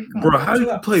again? Bro, how do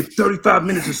you play 35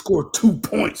 minutes and score 2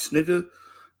 points, nigga?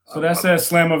 So that's that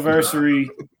Slammiversary.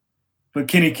 But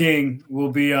Kenny King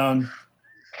will be on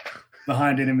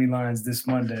Behind Enemy Lines this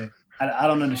Monday. I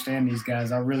don't understand these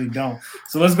guys. I really don't.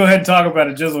 So let's go ahead and talk about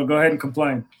it. Jizzle, go ahead and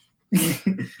complain.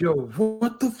 Yo,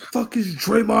 what the fuck is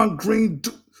Draymond Green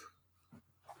do?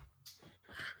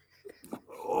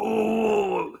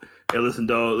 Oh, hey, listen,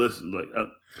 dog. Listen,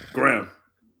 Graham.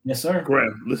 Yes, sir.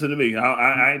 Graham, listen to me.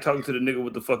 I ain't talking to the nigga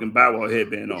with the fucking Bow Wow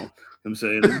headband on. You know what I'm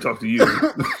saying? Let me talk to you.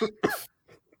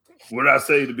 What did I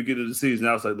say at the beginning of the season?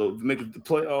 I was like, look, if we make it to the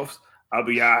playoffs, I'll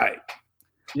be all right.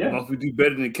 Yeah. As long as we do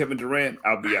better than Kevin Durant,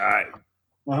 I'll be all right.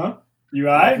 Uh-huh. You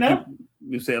all right now?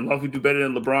 You're saying as long as we do better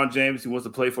than LeBron James, he wants to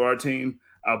play for our team,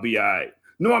 I'll be all right.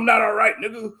 No, I'm not all right,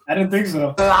 nigga. I didn't think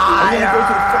so. Liar!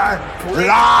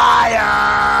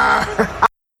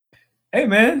 Hey,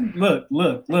 man, look.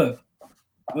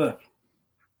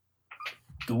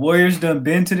 The Warriors done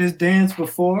been to this dance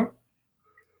before,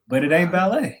 but it ain't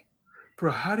ballet.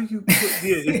 Bro, how do you put this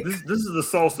is the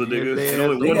salsa, nigga. Yeah, and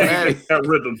only one nigga got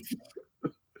rhythm.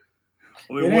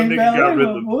 Only It one ain't nigga ballet, got my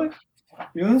rhythm. boy.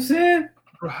 You know what I'm saying?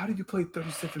 Bro, how do you play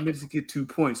 37 minutes to get 2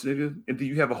 points, nigga? And do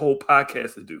you have a whole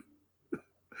podcast to do?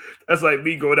 That's like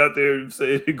me going out there and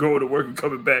saying going to work and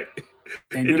coming back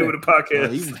and doing a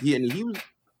podcast.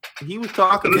 He was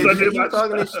talking this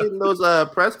shit in those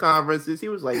press conferences. He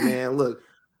was like, man, look,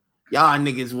 y'all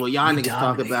niggas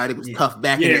talk about it was tough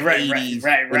back in the 80s, in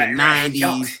the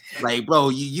 90s. Like, bro,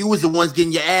 you was the ones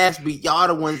getting your ass beat. Y'all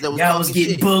the ones that was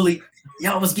getting bullied.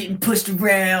 Y'all was getting pushed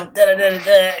around.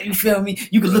 You feel me?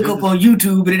 You can look up on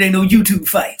YouTube, but it ain't no YouTube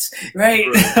fights, right?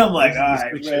 I'm like, all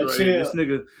right, man,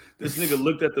 chill. This nigga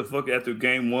looked at the fuck after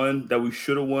game one that we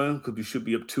should have won because we should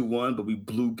be up 2-1, but we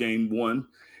blew game one.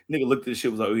 Nigga looked at this shit,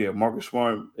 was like, oh yeah, Marcus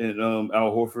Smart and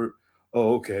Al Horford.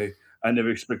 Oh, okay. I never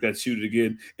expect that shoot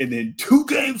again. And then 2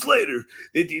 games later,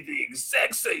 they did the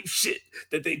exact same shit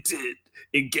that they did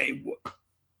in game one.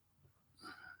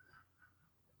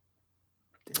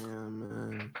 Damn,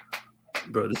 man.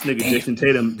 Bro, this nigga Jason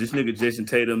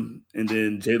Tatum, and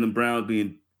then Jaylen Brown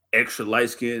being extra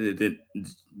light-skinned, and then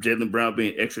Jaylen Brown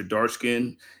being extra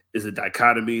dark-skinned is a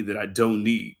dichotomy that I don't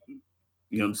need.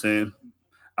 You know what I'm saying?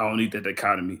 I don't need that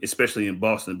dichotomy, especially in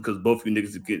Boston, because both of you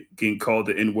niggas are getting called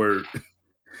the N-word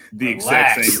the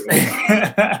exact same way.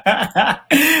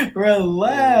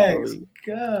 Relax.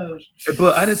 Gosh.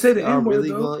 But I didn't say the N-word,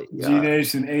 though.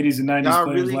 G-Nation, 80s and 90s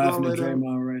players laughing at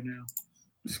Draymond right now.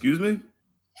 Excuse me?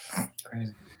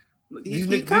 Crazy.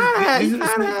 He kind of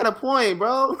had a point,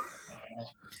 bro.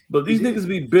 But these niggas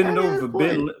be bending over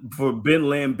for Ben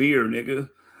Lambier, nigga.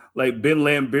 Like Ben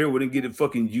Lambier wouldn't get it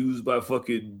fucking used by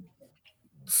fucking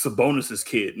Sabonis's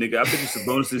kid, nigga. I bet you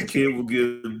Sabonis's kid will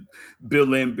give Bill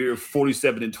Lambier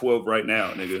 47 and 12 right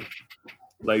now, nigga.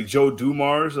 Like Joe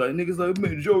Dumars, like niggas like,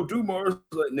 man, Joe Dumars,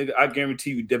 like nigga, I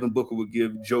guarantee you Devin Booker would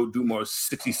give Joe Dumars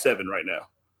 67 right now.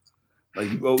 Like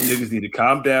you old niggas need to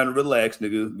calm down and relax,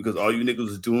 nigga, because all you niggas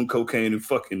is doing cocaine and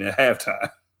fucking at halftime.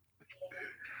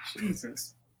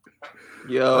 Jesus.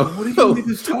 Yo, what are you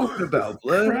niggas talking about,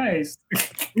 blood? Christ.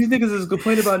 These niggas is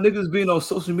complaining about niggas being on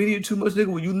social media too much, nigga.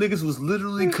 When you niggas was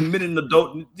literally committing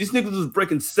adult, these niggas was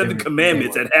breaking 7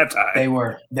 commandments at halftime. They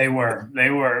were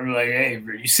like, hey,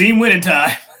 bro, you seen winning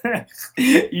time.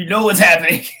 You know what's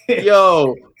happening.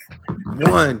 Yo,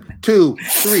 1, 2,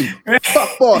 3.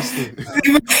 Fuck Boston.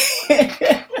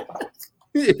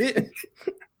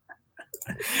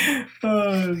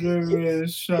 Oh man,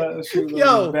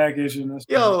 yo, back issue.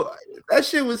 Yo, that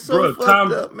shit was so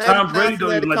fucked up. Man, Tom Brady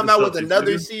don't even come out with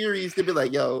another series to be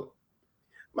like, yo,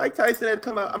 Mike Tyson had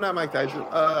come out. I'm not Mike Tyson.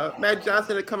 Matt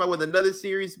Johnson had come out with another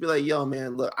series to be like, yo,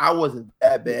 man, look, I wasn't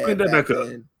that bad. Bring that back up.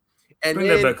 And Bring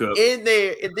then that back up. in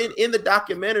there, and then in the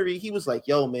documentary, he was like,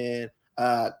 yo, man,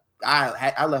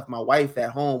 I left my wife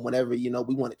at home whenever, you know,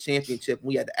 we won a championship and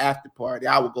we had the after party.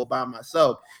 I would go by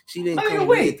myself. She didn't come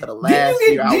with me to the last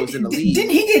year I was in the league.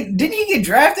 Didn't he get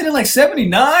drafted in like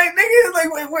 79? Nigga,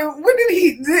 like when did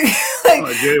he like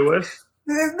Jerry West?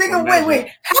 Nigga,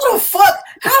 wait. How the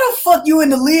fuck you in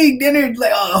the league dinner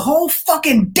like a whole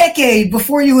fucking decade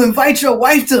before you invite your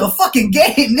wife to a fucking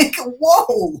game, nigga?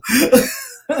 Whoa.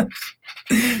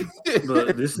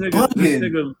 But this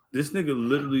nigga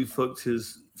literally fucked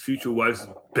his future wife's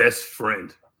best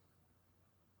friend.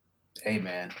 Hey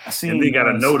man, and then got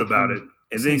a note about it,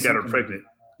 and then got her pregnant.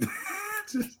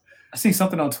 I seen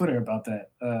something on Twitter about that,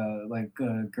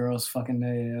 girls fucking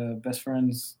their best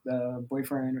friend's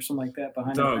boyfriend or something like that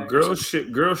behind. No, girls share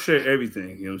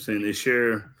everything. You know what I'm saying? They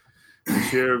share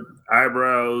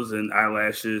eyebrows and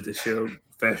eyelashes. They share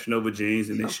Fashion Nova jeans,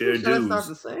 and they share dudes. That's not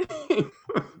the same.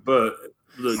 But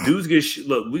look, dudes get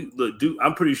dude.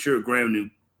 I'm pretty sure Graham knew.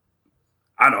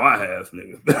 I know I have,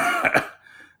 nigga.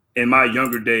 In my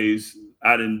younger days,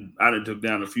 I didn't took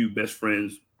down a few best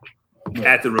friends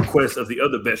at the request of the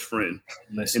other best friend.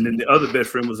 And then the other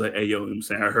best friend was like, hey, yo, you know what I'm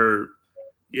saying? I heard,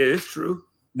 yeah, it's true.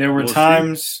 There were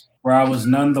times where I was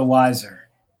none the wiser.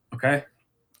 Okay.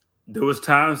 There was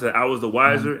times that I was the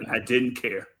wiser and I didn't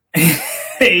care.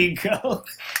 There you go.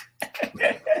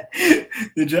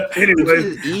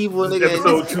 Anyway, evil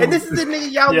nigga. And this is the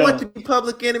nigga y'all want to be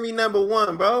public enemy number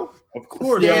 1, bro. Of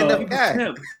course, stand-up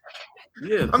guy.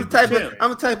 Yeah, I'm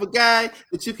the type of guy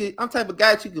that you can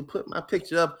put my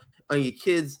picture up on your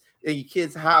kids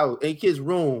house, in your kids'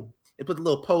 room, and put a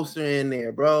little poster in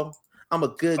there, bro. I'm a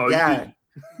good guy.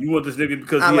 You want this nigga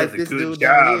because I he like has a this good dude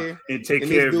down job here, and take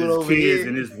and care this of dude his over kids here.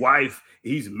 and his wife.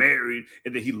 He's married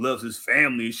and then he loves his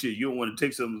family and shit. You don't want to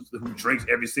take someone who drinks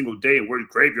every single day and works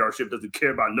graveyard shift, doesn't care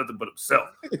about nothing but himself.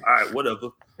 All right, whatever.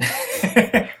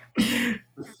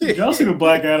 Did y'all see the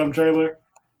Black Adam trailer?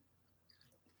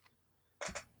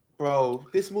 Bro,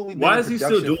 this movie. Why been is in he still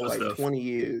production doing for like stuff? 20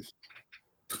 years.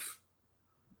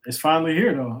 It's finally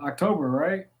here though, October,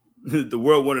 right? The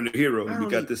world wanted a hero, and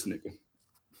we got this nigga.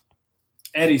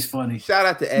 Eddie's funny. Shout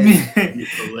out to Eddie.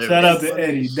 Shout out to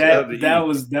Eddie. That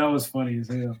was funny as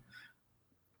hell.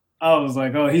 I was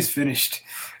like, oh, he's finished.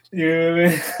 You know what I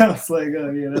mean? I was like,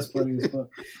 oh yeah, that's funny as fuck.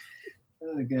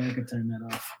 Okay, I can turn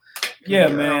that off. Yeah,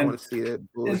 man. I don't want to see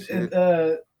that bullshit.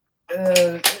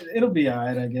 It'll be all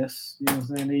right, I guess. You know what I'm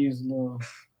saying? They use a little.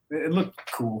 It looked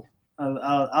cool.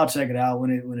 I'll check it out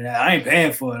when it. I ain't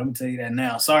paying for it. I'm gonna tell you that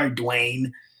now. Sorry,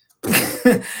 Dwayne.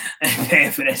 I ain't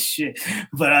paying for that shit,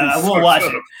 but I will watch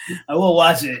it. I will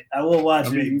watch it.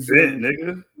 You bet,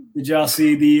 nigga. Did y'all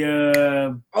see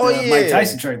the Mike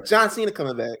Tyson trailer? John Cena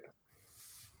coming back.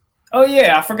 Oh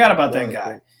yeah, I forgot about that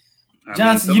guy.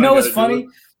 Johnson, you know what's funny?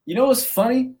 You know what's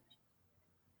funny?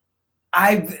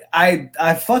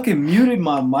 I fucking muted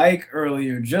my mic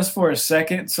earlier just for a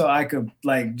second so I could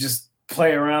like just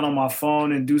play around on my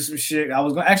phone and do some shit. I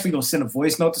was actually gonna send a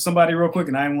voice note to somebody real quick,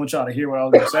 and I didn't want y'all to hear what I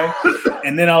was gonna say.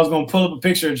 And then I was gonna pull up a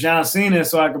picture of John Cena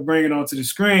so I could bring it onto the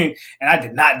screen, and I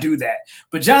did not do that.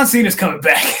 But John Cena's coming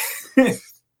back.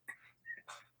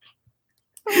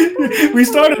 We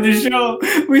started the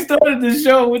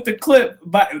show with the clip,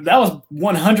 but that was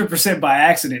 100% by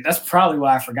accident. That's probably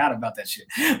why I forgot about that shit.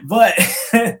 But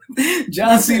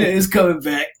John Cena is coming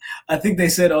back. I think they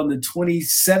said on the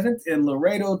 27th in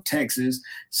Laredo, Texas,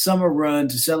 summer run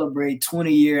to celebrate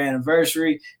 20-year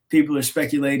anniversary. People are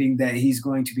speculating that he's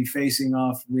going to be facing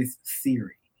off with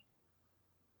Theory.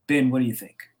 Ben, what do you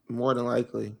think? More than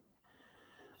likely.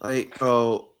 Like,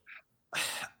 bro,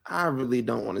 I really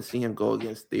don't want to see him go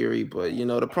against Theory, but you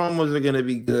know the promos are gonna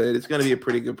be good. It's gonna be a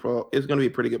pretty good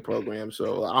program.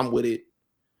 So I'm with it.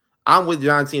 I'm with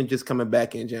John Cena just coming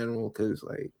back in general because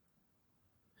like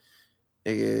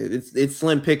it's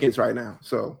slim pickings right now.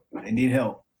 So they need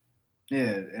help.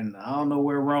 Yeah, and I don't know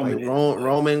where Roman is.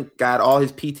 Roman got all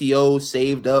his PTO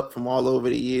saved up from all over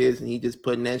the years, and he just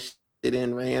putting that shit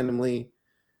in randomly.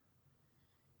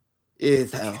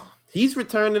 Is hell. He's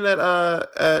returning at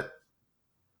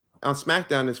on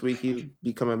SmackDown this week. He'll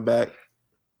be coming back.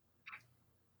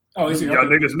 Oh, is he? Y'all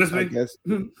niggas miss me? I guess.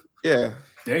 Yeah.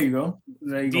 There you go.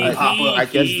 There you go. Pop up. I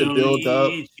guess the build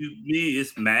up. You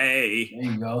miss me.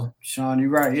 There you go. Sean, you're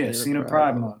right. Yeah, Cena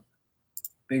Pride Month.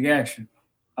 Big action.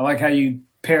 I like how you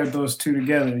paired those two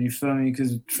together. You feel me?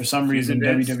 Because for some reason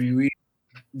WWE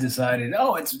decided,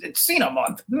 oh, it's Cena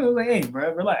month. Like, hey,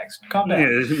 bro, relax, calm down.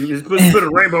 Yeah, just put a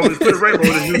rainbow. Just put a rainbow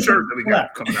in the new shirt that we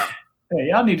got coming out. Hey,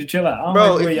 y'all need to chill out.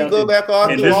 Bro, if you go back all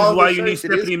and through this all is why the you need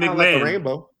shirts, Stephanie like a McMahon.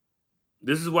 rainbow.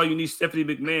 This is why you need Stephanie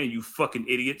McMahon. You fucking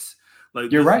idiots. Like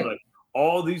you're right. Like,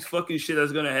 all these fucking shit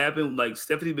that's gonna happen. Like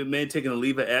Stephanie McMahon taking a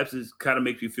leave of absence kind of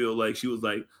makes me feel like she was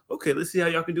like, okay, let's see how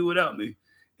y'all can do without me.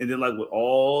 And then like with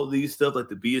all these stuff, like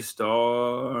the Be a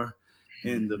Star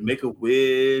and the Make a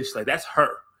Wish, like that's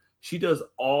her. She does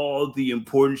all the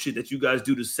important shit that you guys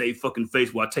do to save fucking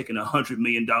face while taking $100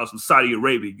 million from Saudi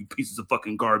Arabia, you pieces of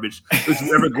fucking garbage. If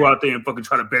you ever go out there and fucking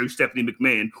try to bury Stephanie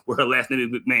McMahon, where her last name is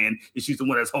McMahon, and she's the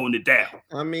one that's holding it down.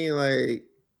 I mean, like,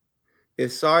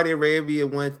 if Saudi Arabia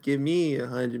wants to give me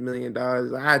 $100 million,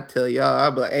 I'd tell y'all,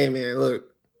 I'd be like, hey, man,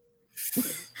 look.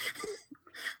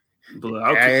 But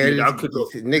I'll kick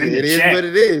off. Nigga, it is what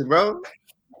it is, bro.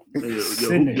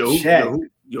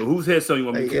 Yo, whose headstone you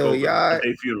want me to kick over at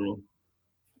a funeral?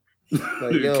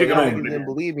 Like, yo, kick it over you there. didn't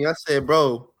believe me. I said,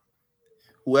 bro,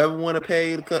 whoever want to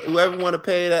pay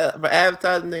that for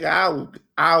advertising, nigga,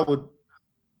 I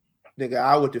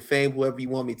would defame whoever you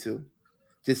want me to.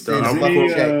 Just send a fucking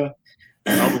check.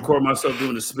 I'll record myself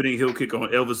doing the spinning heel kick on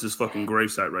Elvis's fucking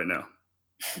gravesite right now.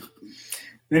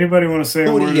 Anybody want to say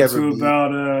a word or two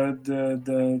about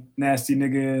the nasty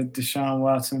nigga Deshaun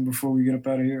Watson before we get up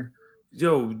out of here?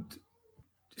 Yo,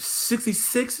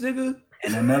 66, nigga,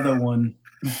 and another one.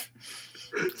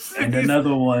 And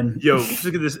another one. Yo,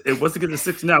 look at this. And once it gets to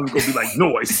 69, we're gonna be like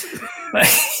noise.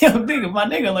 Yo, nigga, my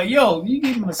nigga, like, yo, you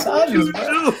need massages,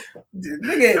 bro.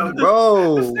 Nigga,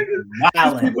 bro.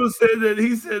 People said that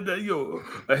he said that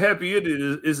a happy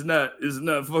ending is not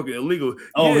fucking illegal.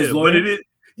 Oh, yeah, but it is.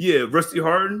 Yeah, Rusty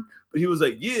Harden. But he was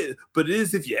like, yeah, but it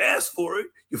is if you ask for it.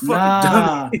 You fucking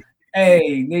dummy.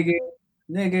 Hey,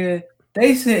 nigga.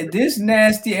 They said this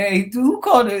nasty. Hey, who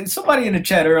called it? Somebody in the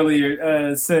chat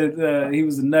earlier said he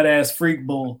was a nut ass freak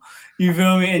bull. You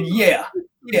feel me? And yeah,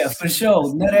 Yeah, for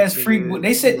sure. Nut ass freak.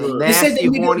 They said nasty,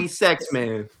 horny sex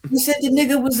man. They said the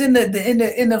nigga was in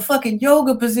the fucking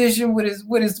yoga position with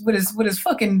his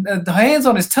fucking hands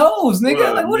on his toes, nigga.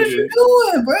 Bro, like, what are you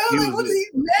doing, bro? Like, what is he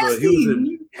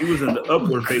nasty? He was in the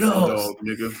upward facing dog,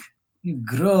 nigga. You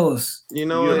gross. You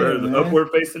know, you ever heard of the upward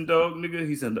facing dog, nigga?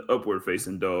 He's in the upward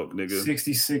facing dog, nigga.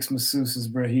 66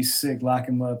 masseuses, bro. He's sick. Lock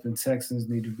him up, and Texans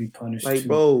need to be punished. Like, too.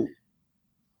 Bro.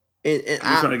 And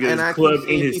I keep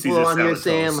seeing people on here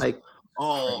saying like,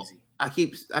 oh, I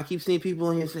keep seeing people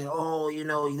on here saying, oh, you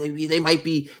know, they might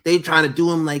be trying to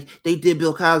do him like they did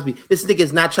Bill Cosby. This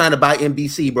nigga's not trying to buy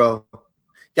NBC, bro.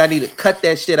 Y'all need to cut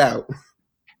that shit out.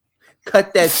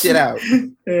 Cut that shit out. Yeah,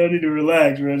 I need to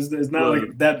relax, bro. It's not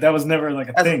like that. That was never like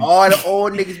a thing. All the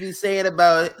old niggas be saying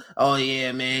about it. Oh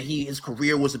yeah, man, his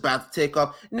career was about to take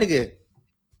off, nigga.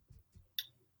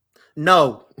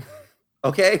 No,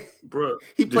 okay, bro.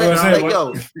 He played like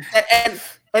yo,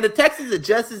 and the Texans are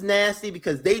just as nasty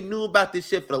because they knew about this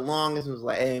shit for the longest. And was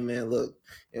like, hey man, look,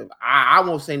 I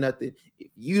won't say nothing if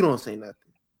you don't say nothing.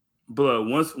 But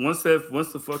once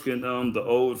the fucking the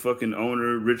old fucking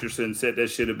owner Richardson said that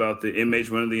shit about the inmates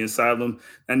running the asylum,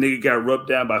 that nigga got rubbed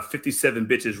down by 57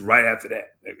 bitches right after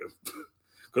that, nigga.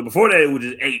 Because before that it was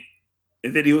just 8,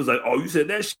 and then he was like, "Oh, you said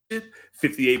that shit?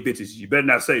 58 bitches. You better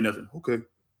not say nothing." Okay.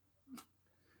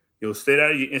 Yo, stay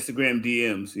out of your Instagram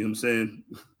DMs. You know what I'm saying?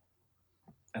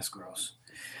 That's gross.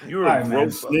 You're a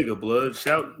gross nigga, blood.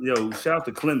 Shout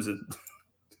to Clemson.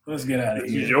 Let's get out of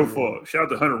here. It's your fault. Shout out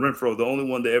to Hunter Renfrow, the only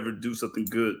one to ever do something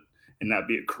good and not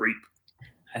be a creep.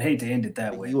 I'd hate to end it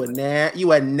that way. You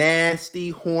a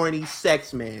nasty, horny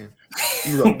sex man.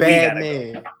 You a bad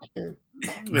man.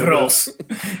 Gross.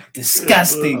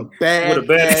 Disgusting. Bad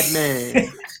man.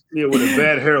 Yeah, with a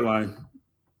bad hairline.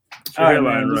 All right,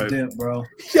 man, let's dip, bro.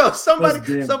 Yo, somebody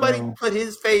put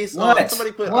his face on.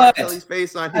 Somebody put R. Kelly's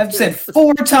face on. I've said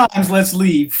 4 times, let's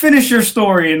leave. Finish your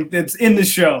story, and it's in the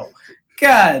show.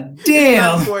 God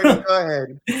damn. Go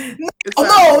ahead. No.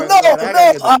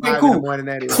 Okay, cool.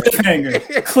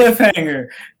 Cliffhanger.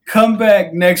 Come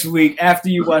back next week after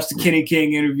you watch the Kenny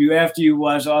King interview, after you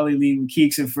watch Ollie Lee with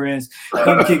Keeks and Friends.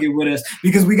 Come kick it with us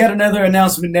because we got another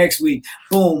announcement next week.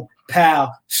 Boom.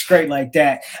 Pow, straight like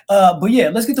that. But yeah,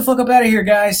 let's get the fuck up out of here,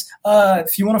 guys.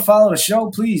 If you want to follow the show,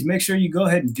 please make sure you go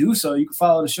ahead and do so. You can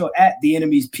follow the show at The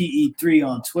Enemies PE3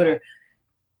 on Twitter,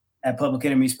 at Public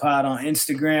Enemies Pod on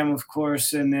Instagram, of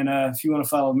course. And then if you want to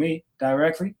follow me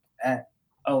directly at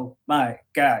Oh My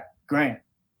God Grant,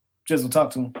 just will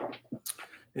talk to him.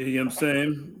 Hey, you know what I'm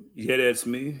saying? Yeah, that's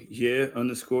me. Yeah,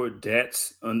 _that's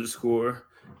 _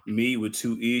 me with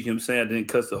 2 E's. You know what I'm saying? I didn't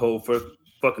cuss the whole first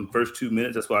 2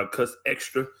 minutes. That's why I cussed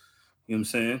extra. You know what I'm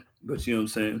saying? But you know what I'm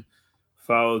saying?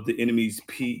 Follow The Enemies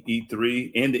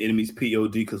PE3 and The Enemies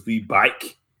POD because we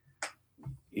bike.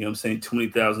 You know what I'm saying?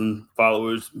 20,000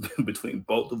 followers between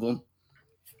both of them.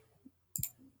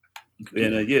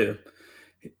 And yeah.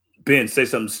 Ben, say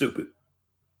something stupid.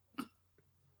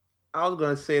 I was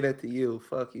going to say that to you.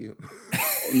 Fuck you.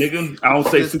 Nigga, I don't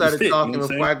say stupid shit. Talking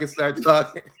before I can start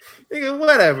talking. Nigga,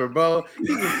 whatever, bro.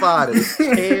 You can follow the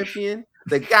champion,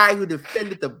 the guy who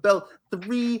defended the belt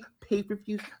 3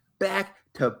 pay-per-views back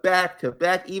to back,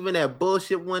 even that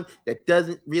bullshit one that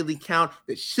doesn't really count,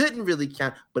 that shouldn't really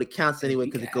count, but it counts anyway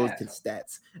because it goes to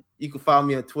stats. You can follow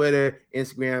me on Twitter,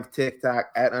 Instagram,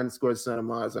 TikTok at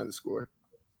 _SonOfMars_.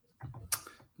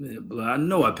 Yeah, but I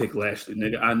know I picked Lashley,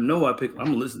 nigga. I'm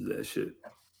gonna listen to that shit.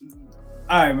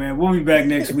 All right, man. We'll be back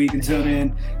next week. Until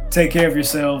then, take care of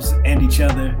yourselves and each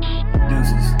other.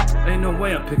 Deuces. Ain't no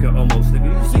way I'm picking almost,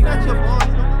 nigga. You got your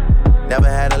ball. Never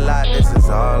had a lot, this is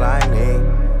all I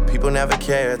need. People never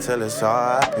care till it's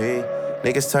RIP.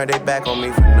 Niggas turn their back on me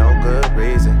for no good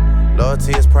reason.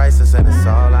 Loyalty is priceless and it's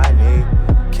all I need.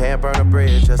 Can't burn a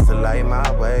bridge just to light my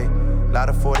way. Lot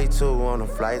of 42 on the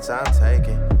flights I'm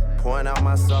taking. Pouring out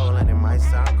my soul and it might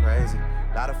sound crazy.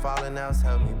 Lot of falling outs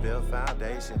help me build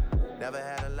foundation. Never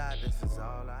had a lot, this is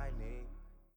all I